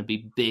happen to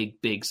be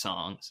big, big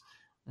songs.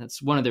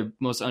 That's one of their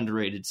most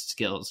underrated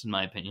skills, in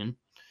my opinion.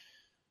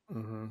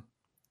 Mm-hmm.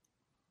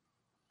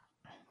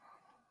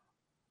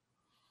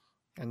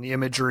 And the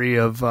imagery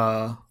of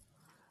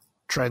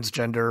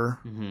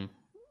transgender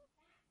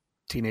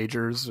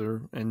teenagers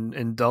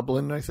in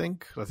Dublin, I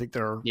think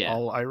they're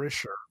all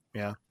Irish.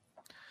 I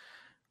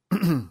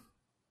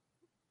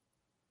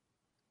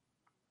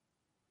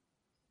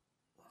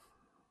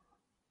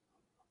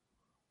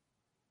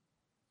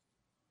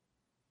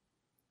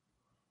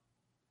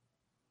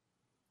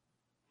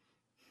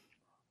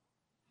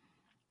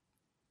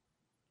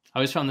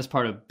always found this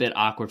part a bit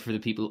awkward for the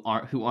people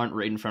who aren't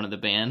right in front of the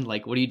band.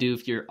 Like, what do you do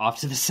if you're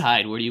off to the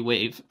side? Where do you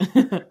wave?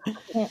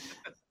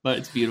 But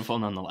it's beautiful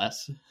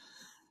nonetheless.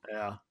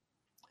 Yeah.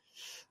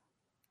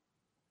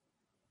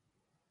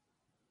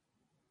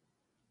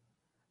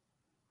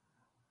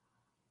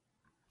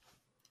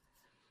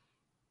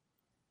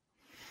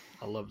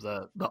 I love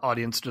that. The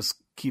audience just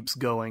keeps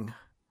going.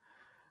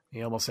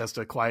 He almost has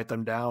to quiet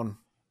them down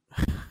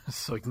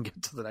so he can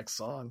get to the next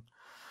song.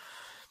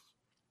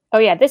 Oh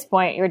yeah, at this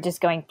point you're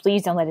just going,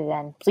 please don't let it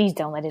end. Please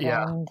don't let it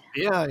end.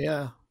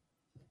 Yeah.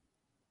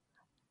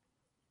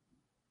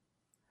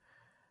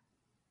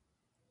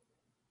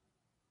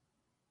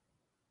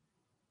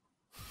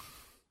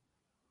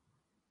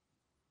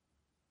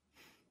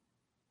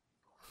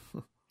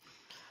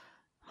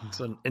 It's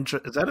an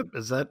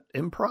is that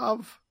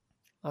improv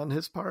on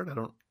his part? I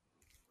don't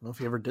know if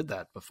he ever did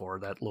that before,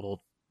 that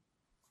little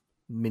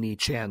mini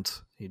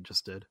chant he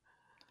just did.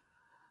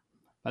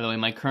 By the way,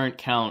 my current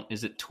count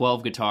is at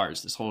 12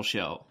 guitars this whole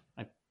show.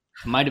 I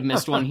might have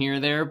missed one here or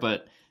there,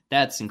 but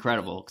that's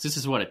incredible. Because this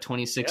is, what, a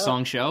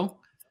 26-song show?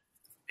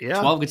 Yeah.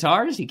 12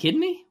 guitars? You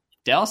kidding me?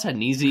 Dallas had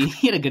he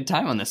had a good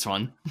time on this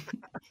one.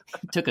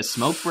 Took a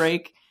smoke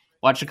break,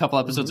 watched a couple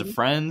episodes of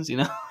Friends, you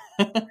know?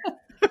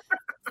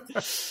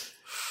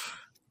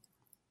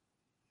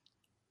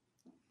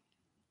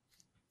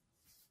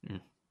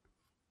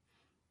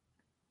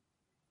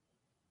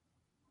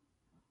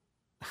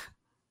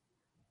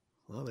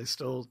 Well, they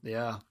still,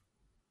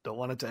 don't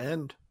want it to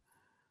end.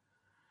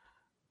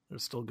 They're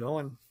still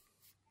going.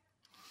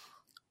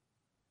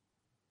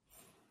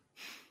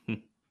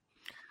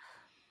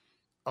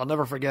 I'll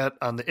never forget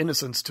on the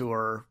Innocence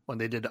tour when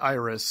they did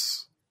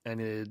Iris,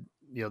 and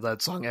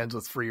that song ends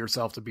with "Free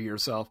Yourself to Be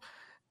Yourself,"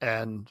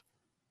 and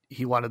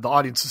he wanted the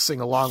audience to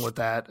sing along with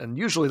that. And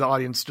usually the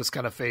audience just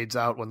kind of fades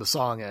out when the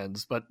song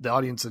ends, but the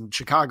audience in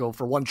Chicago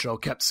for one show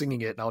kept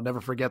singing it. And I'll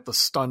never forget the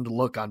stunned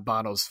look on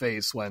Bono's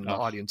face when the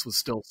audience was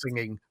still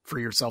singing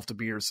 "Free Yourself to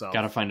Be Yourself."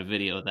 Gotta find a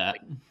video of that.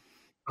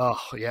 Oh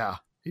yeah.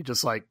 He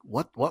just like,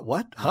 what,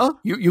 huh?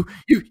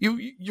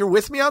 You're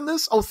with me on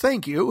this? Oh,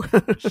 thank you.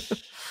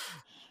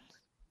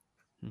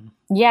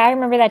 Yeah, I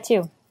remember that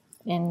too.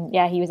 And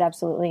yeah, he was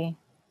absolutely,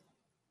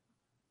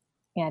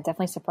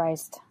 definitely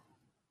surprised.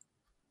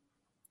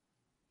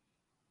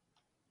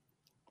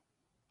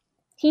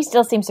 He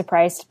still seems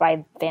surprised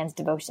by fans'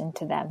 devotion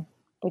to them,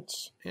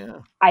 which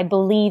I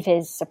believe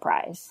his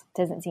surprise.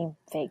 Doesn't seem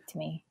fake to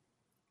me.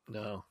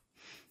 No.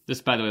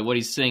 This, by the way, what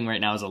he's saying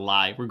right now is a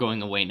lie. We're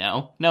going away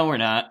now. No, we're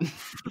not.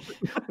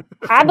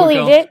 I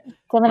believed it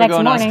till the next morning.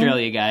 We're going to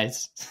Australia,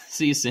 guys.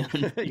 See you soon.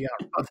 Yeah,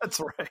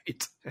 that's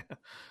right.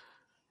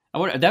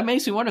 That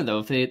makes me wonder,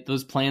 though, if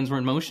those plans were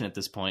in motion at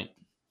this point.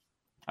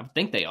 I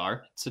think they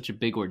are. It's such a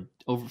big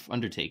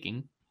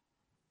undertaking.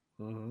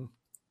 Mm-hmm.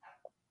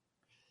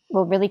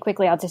 Well, really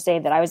quickly, I'll just say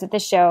that I was at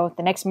this show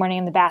the next morning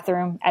in the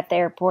bathroom at the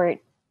airport.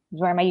 I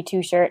was wearing my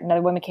U2 shirt.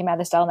 Another woman came out of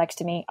the stall next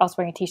to me, also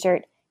wearing a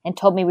T-shirt, and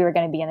told me we were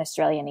going to be in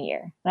Australia in a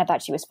year. And I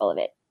thought she was full of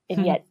it.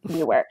 And yet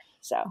we were.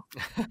 So.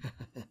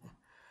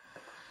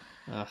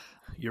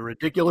 You're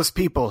ridiculous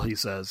people, he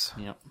says.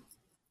 Yep.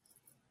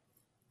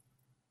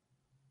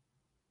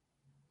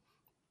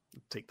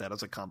 Take that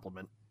as a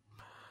compliment.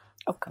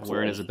 Oh,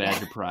 wear it as a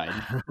badge of pride.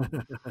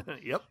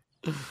 Yep.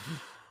 I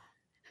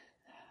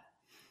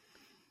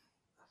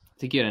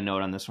think you had a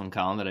note on this one,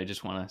 Colin, that I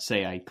just want to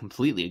say I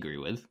completely agree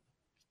with.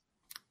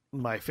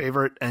 My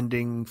favorite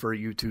ending for a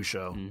U2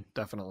 show,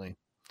 definitely.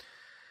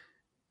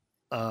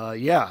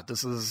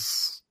 This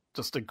is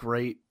just a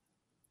great...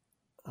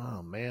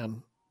 Oh,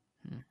 man.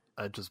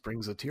 It just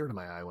brings a tear to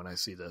my eye when I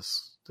see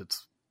this.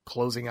 It's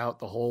closing out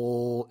the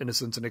whole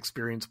Innocence and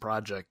Experience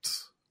project.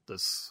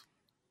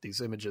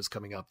 These images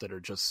coming up that are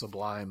just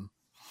sublime.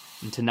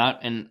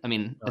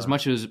 As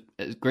much as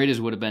great as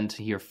it would have been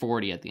to hear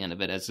 40 at the end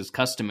of it, as is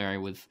customary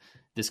with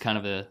this kind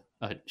of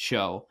a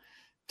show,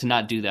 to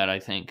not do that, I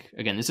think,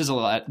 again, this is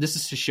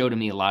to show to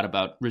me a lot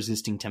about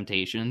resisting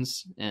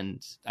temptations.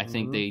 And I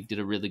think they did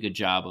a really good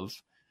job of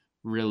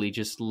really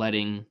just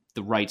letting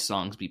the right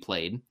songs be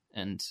played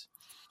and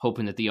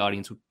hoping that the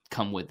audience would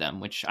come with them,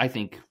 which I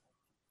think,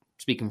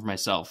 speaking for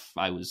myself,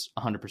 I was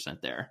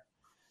 100% there.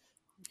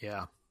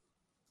 Yeah.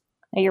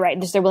 No, you're right.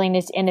 Just their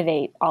willingness to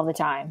innovate all the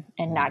time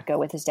and not go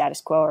with the status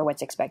quo or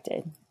what's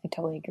expected. I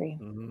totally agree.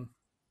 Mm-hmm.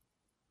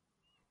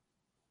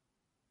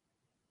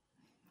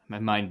 My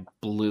mind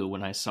blew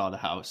when I saw the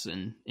house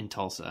in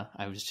Tulsa.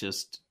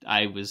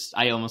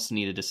 I almost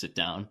needed to sit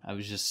down. I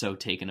was just so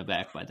taken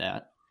aback by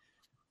that.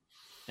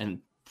 And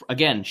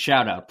again,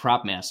 shout out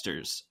Prop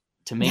Masters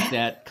to make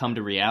that come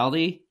to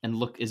reality and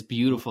look as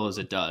beautiful as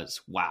it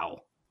does.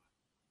 Wow.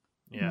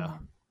 Yeah.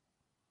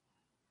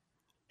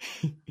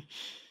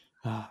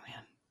 Oh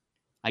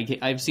man,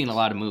 I've seen a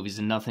lot of movies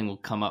and nothing will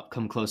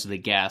come close to the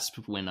gasp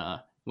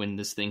when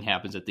this thing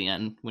happens at the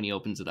end, when he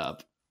opens it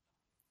up.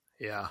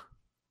 Yeah.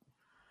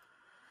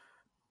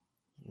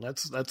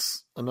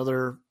 That's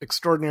another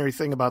extraordinary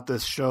thing about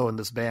this show and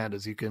this band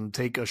is you can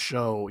take a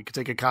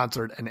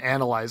concert and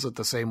analyze it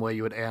the same way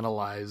you would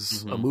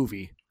analyze a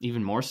movie.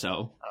 Even more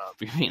so,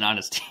 if you're being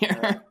honest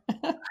here.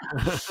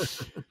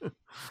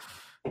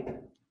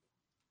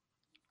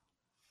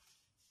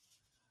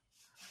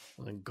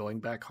 And going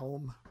back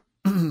home.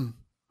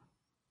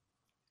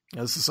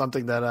 This is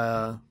something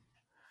that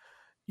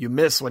you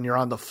miss when you're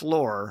on the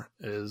floor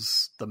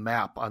is the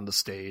map on the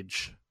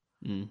stage,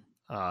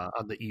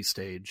 on the E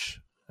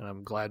stage. And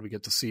I'm glad we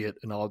get to see it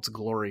in all its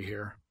glory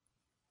here.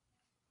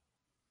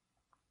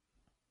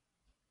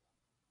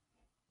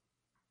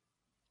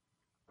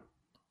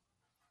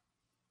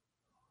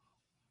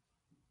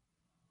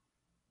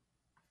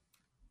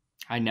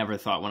 I never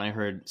thought when I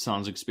heard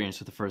Songs Experience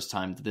for the first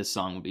time that this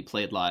song would be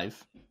played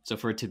live. So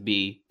for it to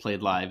be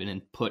played live and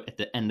then put at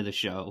the end of the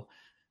show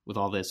with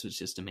all this was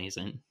just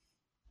amazing.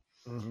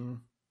 Mm-hmm.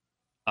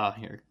 Oh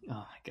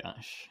my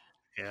gosh.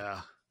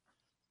 Yeah.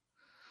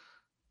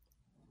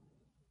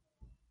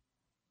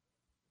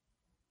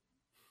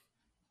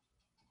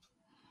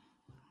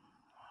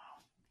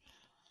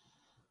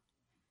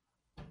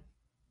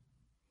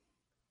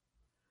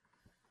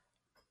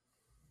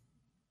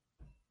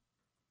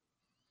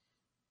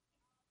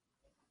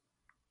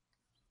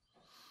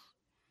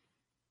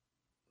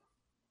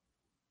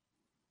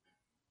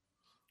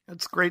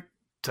 It's great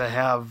to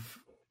have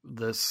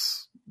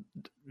this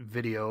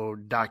video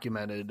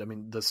documented. I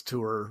mean, this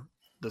tour,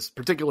 this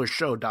particular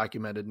show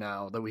documented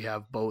now that we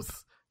have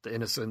both the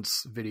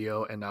Innocence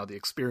video and now the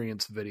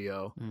Experience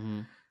video.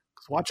 Mm-hmm.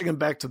 watching them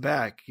back to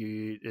back,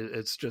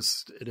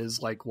 it is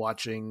like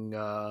watching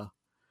a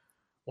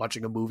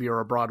movie or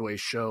a Broadway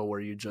show where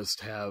you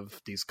just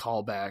have these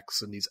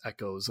callbacks and these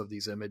echoes of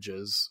these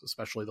images,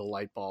 especially the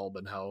light bulb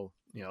and how,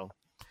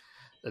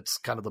 it's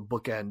kind of the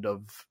bookend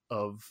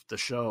of the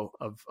show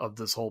of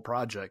this whole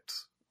project,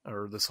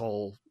 or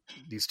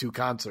these two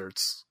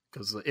concerts,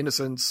 because the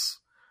Innocence,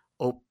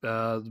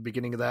 the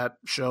beginning of that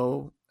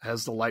show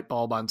has the light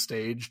bulb on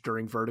stage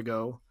during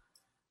Vertigo,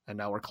 and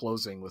now we're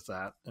closing with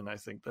that. And I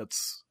think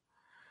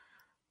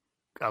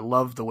I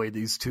love the way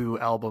these two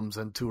albums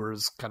and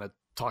tours kind of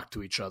talk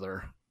to each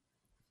other,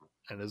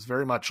 and it's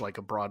very much like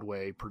a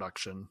Broadway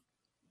production.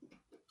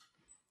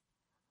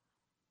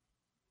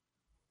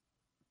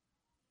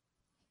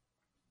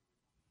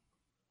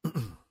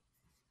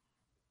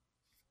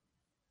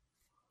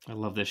 I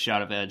love this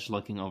shot of Edge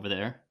looking over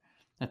there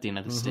at the end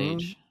of the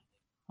stage.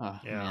 Oh,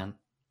 yeah. Man.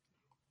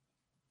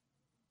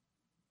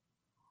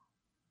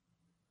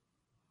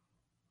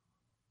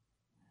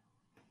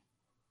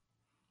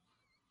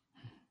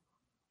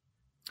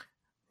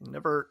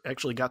 Never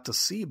actually got to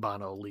see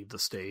Bono leave the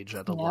stage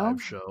at a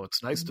live show.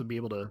 It's nice to be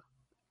able to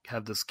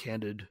have this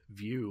candid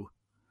view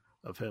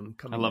of him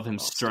coming. I love him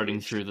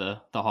strutting through the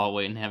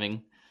hallway and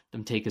having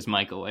them take his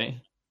mic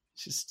away.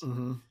 It's just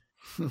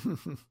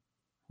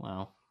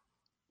wow.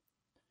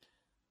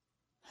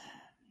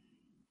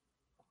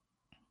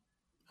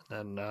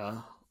 And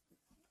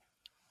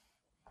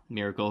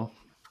Miracle.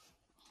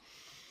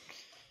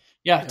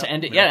 Yeah, to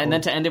end it. Miracle. Yeah, and then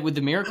to end it with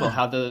the Miracle,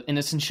 how the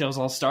Innocence shows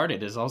all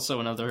started, is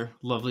also another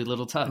lovely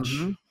little touch.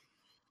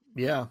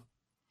 Yeah.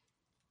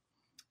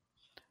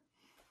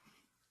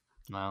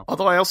 Wow.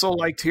 Although I also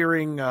liked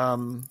hearing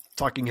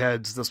Talking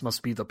Heads' "This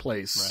Must Be the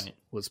Place"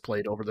 was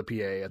played over the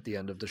PA at the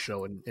end of the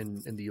show in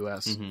the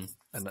US.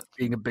 And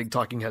being a big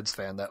Talking Heads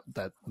fan,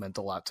 that meant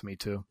a lot to me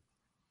too.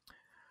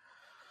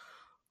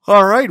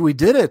 All right, we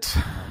did it.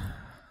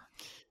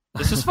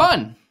 This was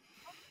fun.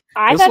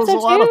 I thought so too.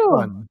 Lot of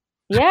fun.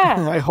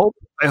 Yeah.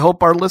 I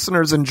hope our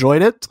listeners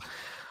enjoyed it.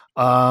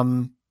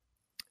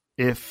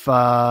 If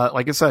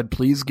like I said,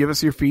 please give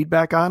us your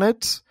feedback on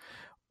it.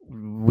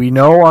 We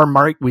know our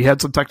mic, we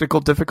had some technical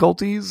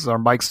difficulties. Our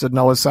mics didn't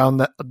always sound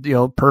that,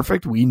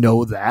 perfect. We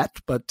know that,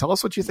 but tell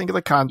us what you think of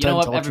the content. You know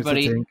what,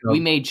 everybody, we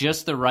made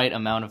just the right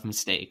amount of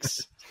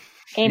mistakes.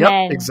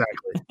 Amen. Yep,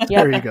 exactly. Yep.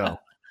 There you go.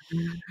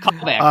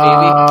 Call back,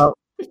 baby.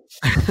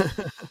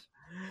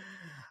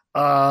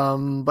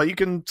 But you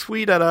can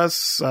tweet at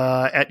us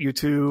at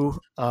U2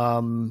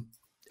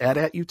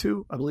 at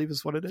U2, I believe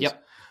is what it is.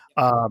 Yep.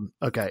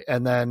 Okay,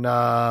 and then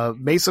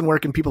Mason, where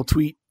can people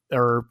tweet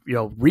or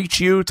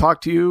reach you,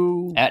 talk to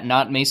you? At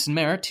Not Mason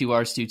Mayer, 2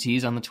 R's 2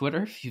 T's on the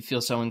Twitter if you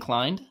feel so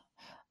inclined.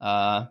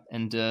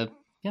 And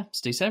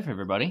stay safe,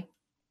 everybody.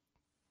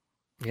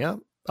 Yeah,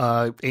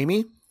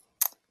 Amy.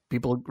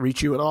 People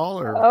reach you at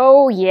all? Or?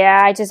 Oh, yeah.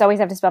 I just always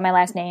have to spell my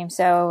last name.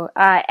 So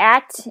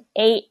at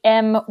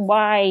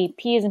AMY,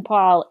 P as in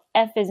Paul,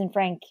 F as in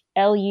Frank,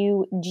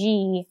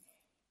 LUG,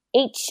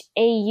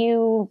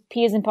 HAU,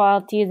 P as in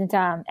Paul, T as in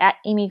Tom, at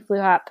Amy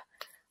Fluhop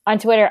on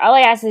Twitter. All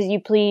I ask is you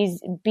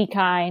please be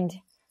kind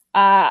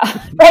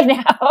right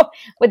now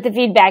with the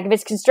feedback. If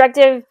it's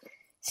constructive,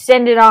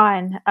 send it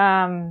on.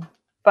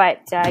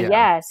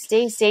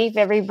 Stay safe,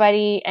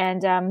 everybody.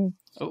 And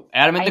oh,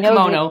 Adam in the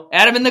kimono.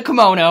 Adam in the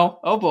kimono.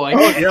 Oh, boy.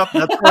 Oh, yep,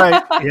 that's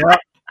right.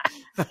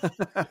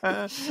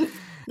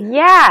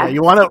 Yeah.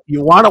 You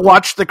want to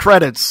watch the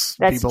credits,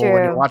 that's people. True.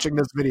 When you're watching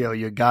this video,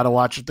 you got to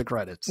watch the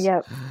credits.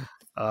 Yep.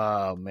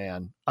 Oh,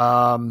 man.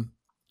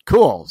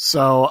 Cool.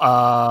 So,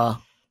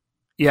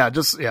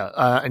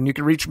 and you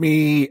can reach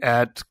me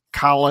at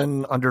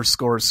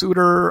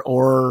Colin_Suter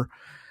or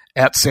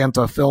at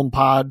Santa Film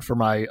Pod for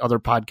my other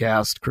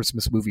podcast,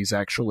 Christmas Movies,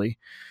 actually.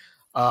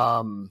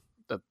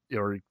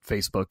 Or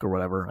Facebook or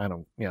whatever. I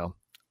don't,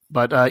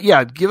 but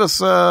give us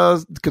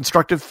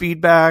constructive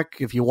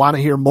feedback. If you want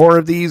to hear more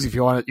of these, if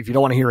you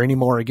don't want to hear any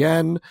more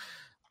again,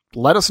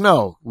 let us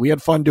know. We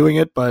had fun doing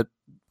it, but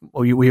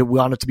we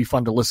want it to be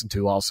fun to listen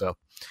to also.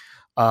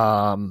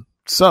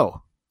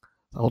 So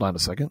hold on a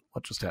second.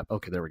 What just happened?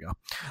 Okay, there we go.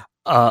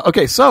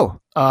 Okay. So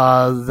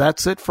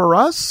that's it for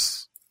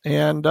us.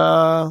 And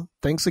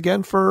thanks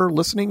again for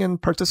listening and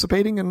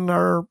participating in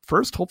our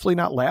first, hopefully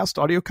not last,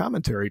 audio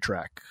commentary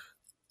track.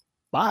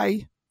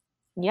 Bye.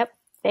 Yep.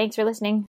 Thanks for listening.